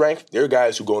room strength. There are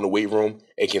guys who go in the weight room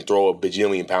and can throw a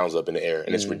bajillion pounds up in the air,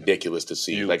 and it's ridiculous to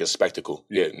see, like a spectacle.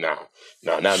 Yeah, not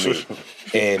me.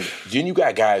 And then you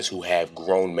got guys who have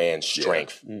grown man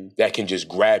strength that can just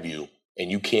grab you and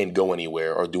you can't go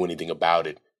anywhere or do anything about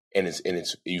it. And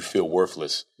it's you feel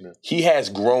worthless. Yeah. He has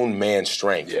grown man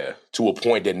strength to a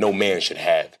point that no man should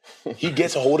have. He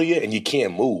gets a hold of you and you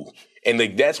can't move. And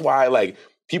like that's why like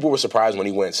people were surprised when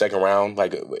he went second round,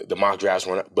 like the mock drafts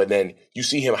were. But then you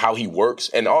see him how he works,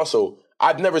 and also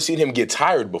I've never seen him get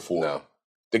tired before. No.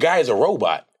 The guy is a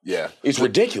robot. Yeah. It's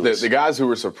ridiculous. The guys who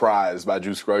were surprised by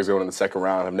Juice Scruggs going in the second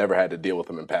round have never had to deal with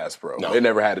him in pass pro. No. They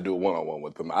never had to do a one-on-one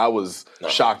with him. I was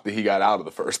shocked that he got out of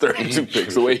the first 32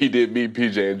 picks the way he did me,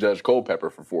 PJ, and Judge Culpepper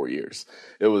for 4 years.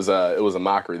 It was a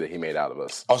mockery that he made out of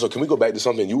us. Also, can we go back to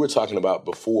something you were talking about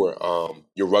before,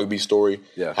 your rugby story?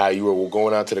 Yeah. How you were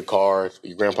going out to the car,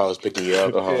 your grandpa was picking you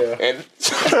up. And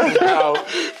how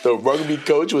the rugby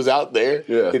coach was out there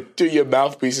to your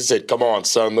mouthpiece and said, "Come on,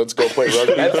 son, let's go play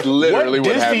rugby." That's literally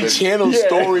what happened. happened. Channel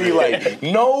story, like,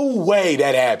 no way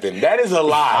that happened. That is a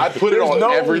lie. I put it on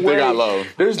everything I love.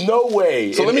 There's no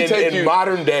way. So let me take you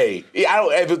modern day. I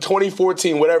don't.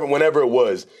 2014, whenever it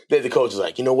was, that the coach was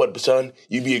like, you know what, son,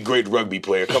 you'd be a great rugby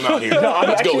player. Come out here.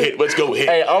 Let's go hit.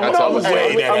 Hey, I'm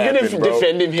going to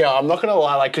defend him here. I'm not going to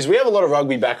lie, like, because we have a lot of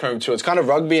rugby back home too. It's kind of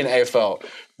rugby and AFL.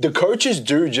 The coaches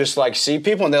do just like see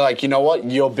people and they're like, you know what,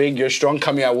 you're big, you're strong,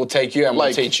 come here, we'll take you and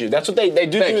we'll teach you. That's what they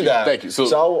do that. Thank you.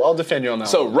 So I'll defend you on that.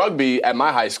 So rugby at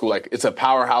my high school, like, it's a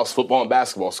powerhouse football and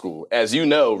basketball school. As you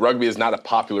know, rugby is not a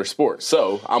popular sport.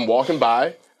 So I'm walking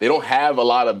by. They don't have a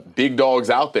lot of big dogs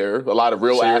out there, a lot of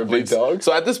real athletes. Big dog?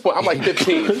 So at this point, I'm like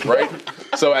 15, right?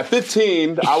 So at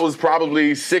 15, I was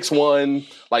probably 6'1",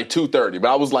 like 230.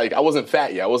 But I wasn't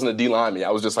fat yet. I wasn't a D-lineman. I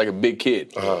was just like a big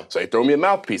kid. Uh-huh. So they throw me a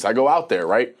mouthpiece. I go out there,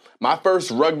 right? My first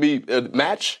rugby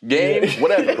game,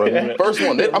 whatever. First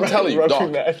one. I'm telling you,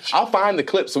 dog. I'll find the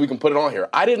clip so we can put it on here.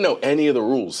 I didn't know any of the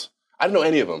rules. I didn't know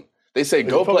any of them. They say,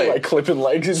 go play. Like clipping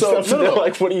legs and stuff. So they're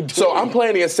like, what are you doing? So I'm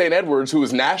playing against St. Edwards, who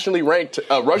is nationally ranked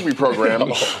rugby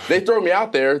program. They throw me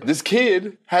out there. This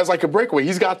kid has like a breakaway.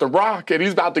 He's got the rock, and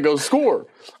he's about to go score.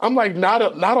 I'm like, not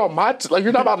on my like,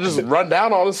 you're not about to just run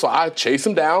down on us. So I chase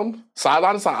him down,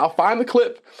 sideline to side. I'll find the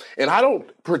clip, and I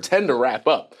don't pretend to wrap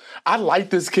up. I light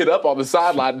this kid up on the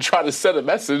sideline and try to send a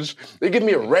message. They give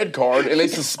me a red card, and they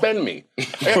suspend me.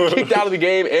 I got kicked out of the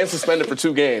game and suspended for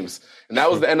 2 games. And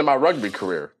that was the end of my rugby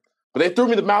career. But they threw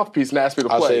me the mouthpiece and asked me to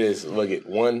play. I'll say this. Look,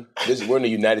 we're in the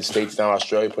United States now,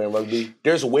 Australia playing rugby.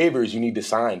 There's waivers you need to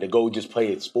sign to go just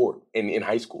play a sport in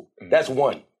high school. That's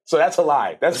one. So that's a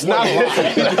lie. That's not a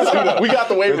lie. We got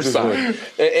the waiver signed.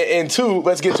 And 2,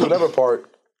 let's get to another part.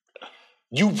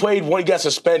 You played one, you got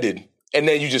suspended. And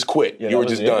then you just quit. You were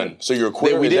just done. So you're a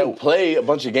quitter. We didn't play a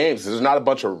bunch of games. There's not a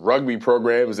bunch of rugby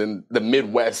programs in the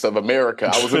Midwest of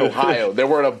America. I was in Ohio. There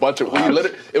weren't a bunch of.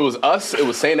 It was us. It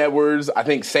was St. Edwards. I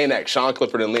think St. X, Sean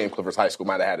Clifford and Liam Clifford's high school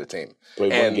might have had a team.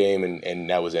 Played one game and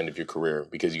that was the end of your career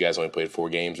because you guys only played 4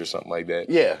 games or something like that.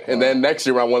 Yeah. And then next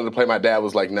year when I wanted to play, my dad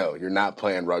was like, "No, you're not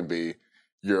playing rugby.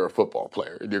 You're a football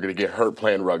player. You're going to get hurt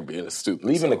playing rugby, and it's stupid."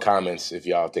 Leave in the comments if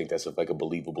y'all think that's like a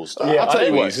believable story. Yeah, I'll tell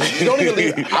you what. You don't even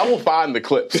leave. I will find the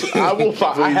clips.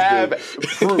 I have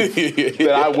proof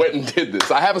that I went and did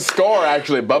this. I have a scar,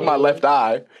 actually, above my left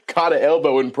eye. Caught an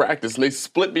elbow in practice, and they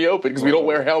split me open because we don't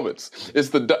wear helmets. You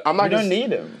don't need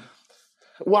them.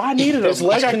 Well, I needed them.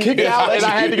 I got kicked out, and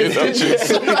I had to get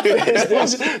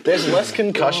stitches. There's less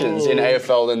concussions in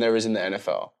AFL than there is in the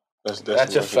NFL.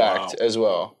 That's a fact as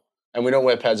well. And we don't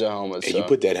wear pads or helmets. Hey, you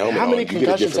put that helmet on. How many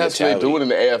concussion tests are they doing in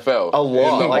the AFL? A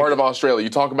lot. In the heart of Australia. You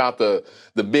talk about the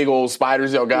big old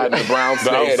spiders y'all got in the Browns. Do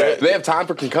they have time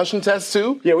for concussion tests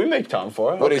too? Yeah, we make time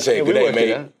for it. What do they say? Good day,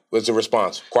 mate. What's the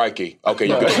response? Crikey. Okay,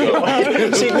 you good to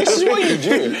go. See, this is what you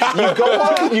do.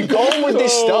 You go on with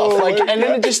this stuff, and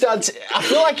then it just starts. I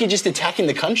feel like you're just attacking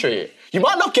the country. You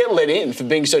might not get let in for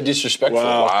being so disrespectful.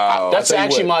 Wow. That's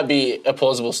actually might be a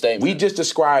plausible statement. We just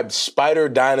described spider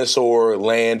dinosaur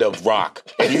land of rock.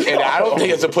 And I don't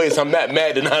think it's a place I'm that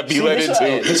mad to not be let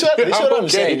into. This is what I'm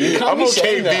saying. You can't I'm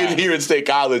okay being here at State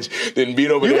College than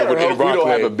being over there in Rockland. We don't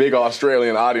have a big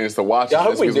Australian audience to watch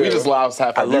this because we just lost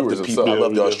half our viewers. I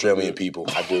love the Australian people.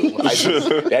 I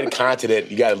do. That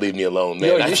continent, you got to leave me alone,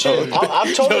 man. Yo, you should.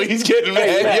 I've told you. He's getting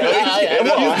mad.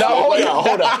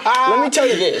 Hold on. Let me tell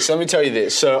you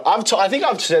this. So I think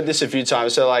I've said this a few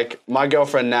times. So like my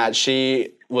girlfriend Nat,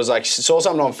 she was like saw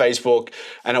something on Facebook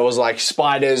and it was like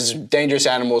spiders, dangerous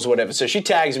animals, whatever. So she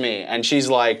tags me and she's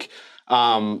like,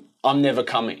 "I'm never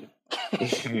coming,"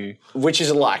 which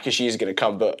is a lie because she is going to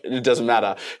come, but it doesn't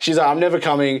matter. She's like, "I'm never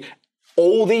coming."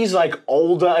 All these like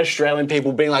older Australian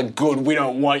people being like, "Good, we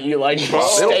don't want you." Like,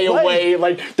 stay away.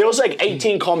 Like there was like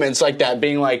 18 comments like that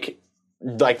being like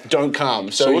don't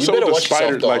come. So you better watch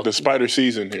yourself, dog. Like the spider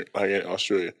season here, like in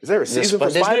Australia. Is there a season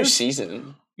for spiders? There's no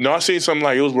season. No, I seen something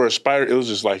like it was where it was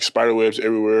just like spider webs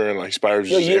everywhere and like spiders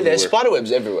just everywhere. There's spider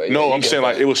webs everywhere. No, I'm saying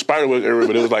like it was spider webs everywhere,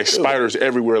 but it was like spiders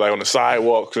everywhere, like on the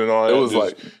sidewalks and all that. It was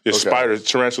like spiders,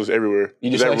 tarantulas everywhere. You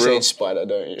just like saying spider,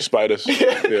 don't you? Spiders,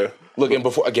 yeah. Look, and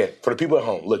for the people at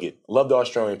home, love the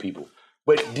Australian people.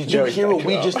 But did you hear what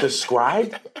we just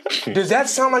described? Does that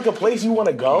sound like a place you want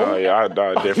to go? Oh, yeah, I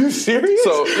definitely. Are you serious?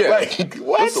 So, yeah. Like,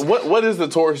 what is the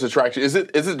tourist attraction? Is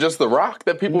it just the rock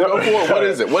that people go for? What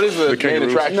is it? What is the main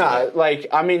attraction? No, like,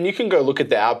 I mean, you can go look at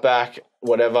the Outback,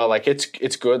 whatever. Like,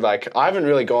 it's good. Like, I haven't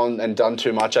really gone and done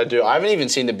too much. I haven't even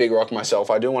seen the Big Rock myself.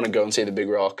 I do want to go and see the Big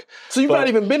Rock. So you've not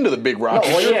even been to the Big Rock? No,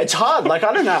 well, yeah, it's hard. Like,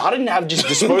 I don't know. I didn't have just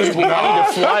disposable money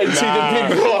to fly and see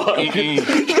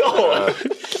the Big Rock.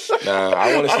 Nah,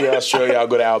 I want to see Australia. I'll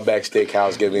go to Outback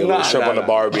Steakhouse, give me a little shrimp on the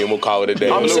Barbie, and we'll call it a day.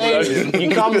 I'm saying you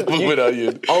come.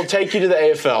 I'll take you to the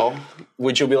AFL,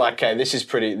 which you'll be like, okay, this is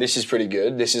pretty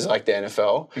good. This is like the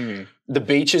NFL. Mm-hmm. The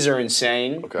beaches are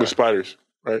insane. With spiders,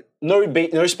 right?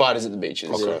 No spiders at the beaches.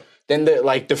 Okay. Then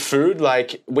the food,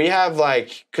 like we have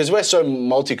because we're so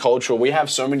multicultural, we have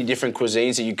so many different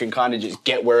cuisines that you can kind of just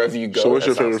get wherever you go. So what's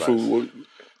your favorite food?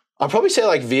 I'd probably say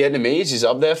like Vietnamese is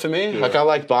up there for me. Yeah. Like I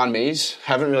like banh mi's.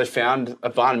 Haven't really found a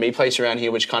banh mi place around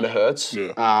here, which kind of hurts.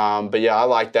 Yeah. But yeah, I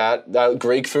like that.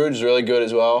 Greek food is really good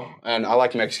as well, and I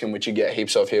like Mexican, which you get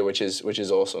heaps of here, which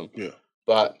is awesome. Yeah.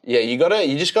 But yeah, you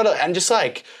just gotta, and just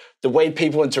like the way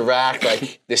people interact,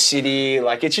 like the city,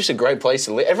 like it's just a great place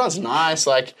to live. Everyone's nice,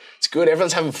 like it's good.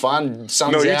 Everyone's having fun.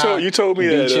 Sun's out. You told me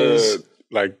beaches. that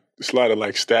like it's a lot of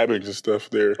like stabbings and stuff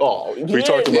there. Oh, we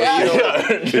talked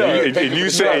about and you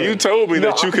said you told me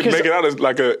that you could make it out as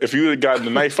like if you had gotten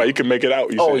a knife fight, you could make it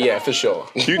out. Oh yeah, for sure.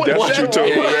 That's what you told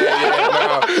me.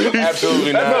 No,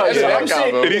 absolutely not.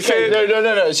 And he said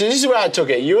no. So this is where I took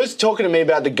it. You was talking to me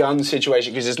about the gun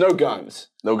situation because there's no guns.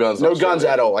 No guns. No guns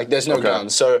at all. Like there's no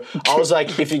guns. So I was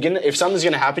like, if something's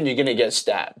gonna happen, you're gonna get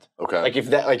stabbed. Okay. Like if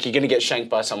you're gonna get shanked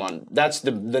by someone. That's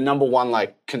the number one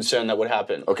like concern that would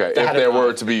happen. Okay. If there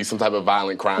were to be some type of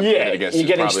violent crime committed against you,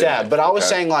 you're getting stabbed. But I was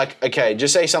saying like, okay,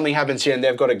 just say something happens here and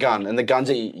they've got a gun and the gun's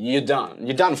at you, you're done.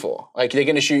 You're done for. Like they're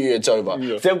gonna shoot you, it's over.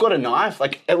 Yeah. If they've got a knife,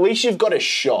 like at least you've got a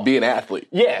shot. Be an athlete.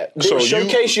 Yeah. So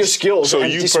showcase your skills. So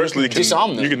and you personally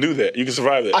disarm them. You can do that. You can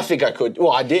survive that. I think I could.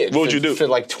 Well, I did. What would you do for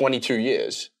like 22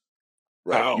 years?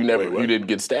 Right. Wow. You didn't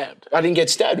get stabbed. I didn't get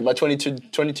stabbed in my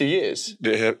 22 years.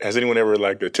 Has anyone ever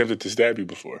like attempted to stab you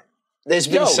before? There's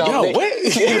been some. What?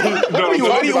 What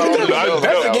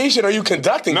investigation are you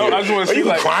conducting? No, here? I just want to see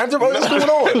like crimes. What's going on?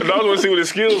 No, I just want to see what his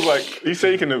skills like. You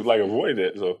say you can like avoid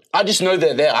that. So I just know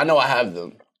they're there. I know I have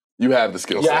them. You have the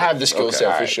skill set. Yeah, I have the skill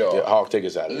set for sure. Yeah, Hawk, take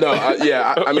us out of No,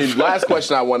 I mean, last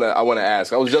question I want to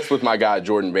ask. I was just with my guy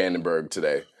Jordan Vandenberg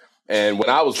today. And when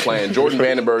I was playing, Jordan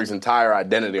Vandenberg's entire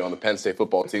identity on the Penn State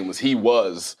football team was he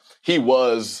was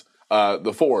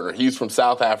the foreigner. He's from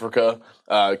South Africa,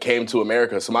 came to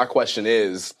America. So my question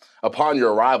is, upon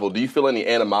your arrival, do you feel any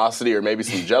animosity or maybe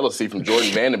some jealousy from Jordan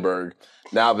Vandenberg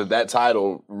now that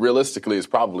title realistically is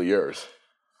probably yours?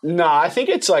 No, I think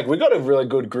it's like we got a really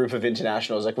good group of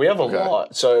internationals. Like we have a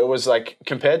lot. So it was like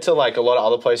compared to like a lot of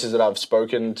other places that I've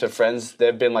spoken to friends,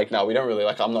 they've been like, no, we don't really,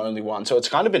 like I'm the only one. So it's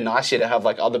kind of been nice here to have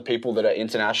like other people that are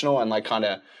international and like kind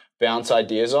of bounce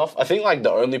ideas off. I think like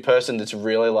the only person that's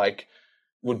really like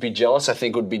would be jealous, I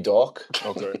think, would be Doc.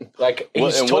 okay. Like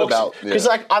he's talking because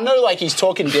like I know like he's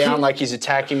talking down, like he's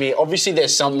attacking me. Obviously,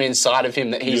 there's something inside of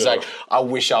him that he's like, I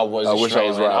wish I was. I wish I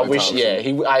was right. I wish,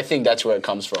 Thompson. I think that's where it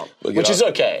comes from, which is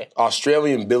okay.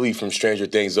 Australian Billy from Stranger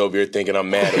Things over here thinking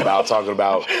I'm mad about talking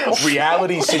about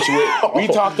reality situation. We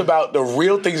talked about the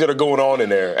real things that are going on in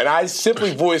there, and I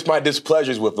simply voiced my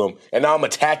displeasures with them, and now I'm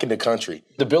attacking the country.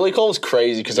 The Billy call is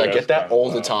crazy because I get that all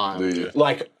the time,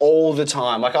 like all the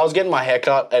time. Like I was getting my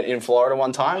haircut in Florida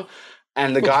one time,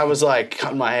 and the guy was like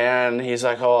cutting my hair, and he's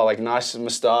like, "Oh, like nice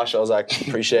moustache." I was like,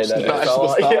 "Appreciate that." Nice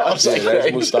moustache. Yeah, I was like,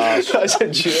 nice moustache. I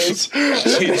said, "Cheers."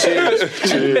 Cheers.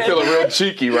 Feeling real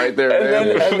cheeky right there,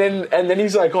 man. And then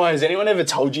he's like, "Oh, has anyone ever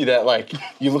told you that like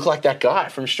you look like that guy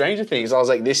from Stranger Things?" I was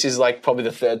like, "This is like probably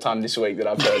the third time this week that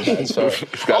I've heard that." So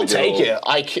I'll take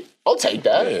it. I'll take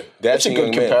that. Yeah, that's a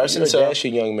good comparison. You're a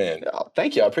dashing young man.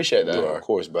 Thank you. I appreciate that. Of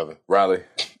course, brother. Riley,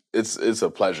 it's a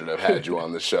pleasure to have had you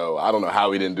on the show. I don't know how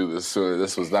we didn't do this sooner.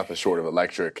 This was nothing short of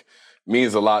electric.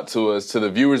 Means a lot to us. To the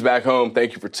viewers back home,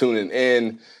 thank you for tuning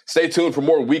in. Stay tuned for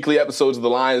more weekly episodes of The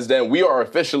Lion's Den. We are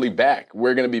officially back.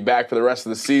 We're going to be back for the rest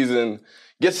of the season.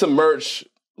 Get some merch,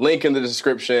 link in the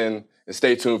description, and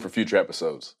stay tuned for future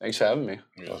episodes. Thanks for having me.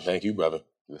 Well, thank you, brother.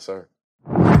 Yes, sir.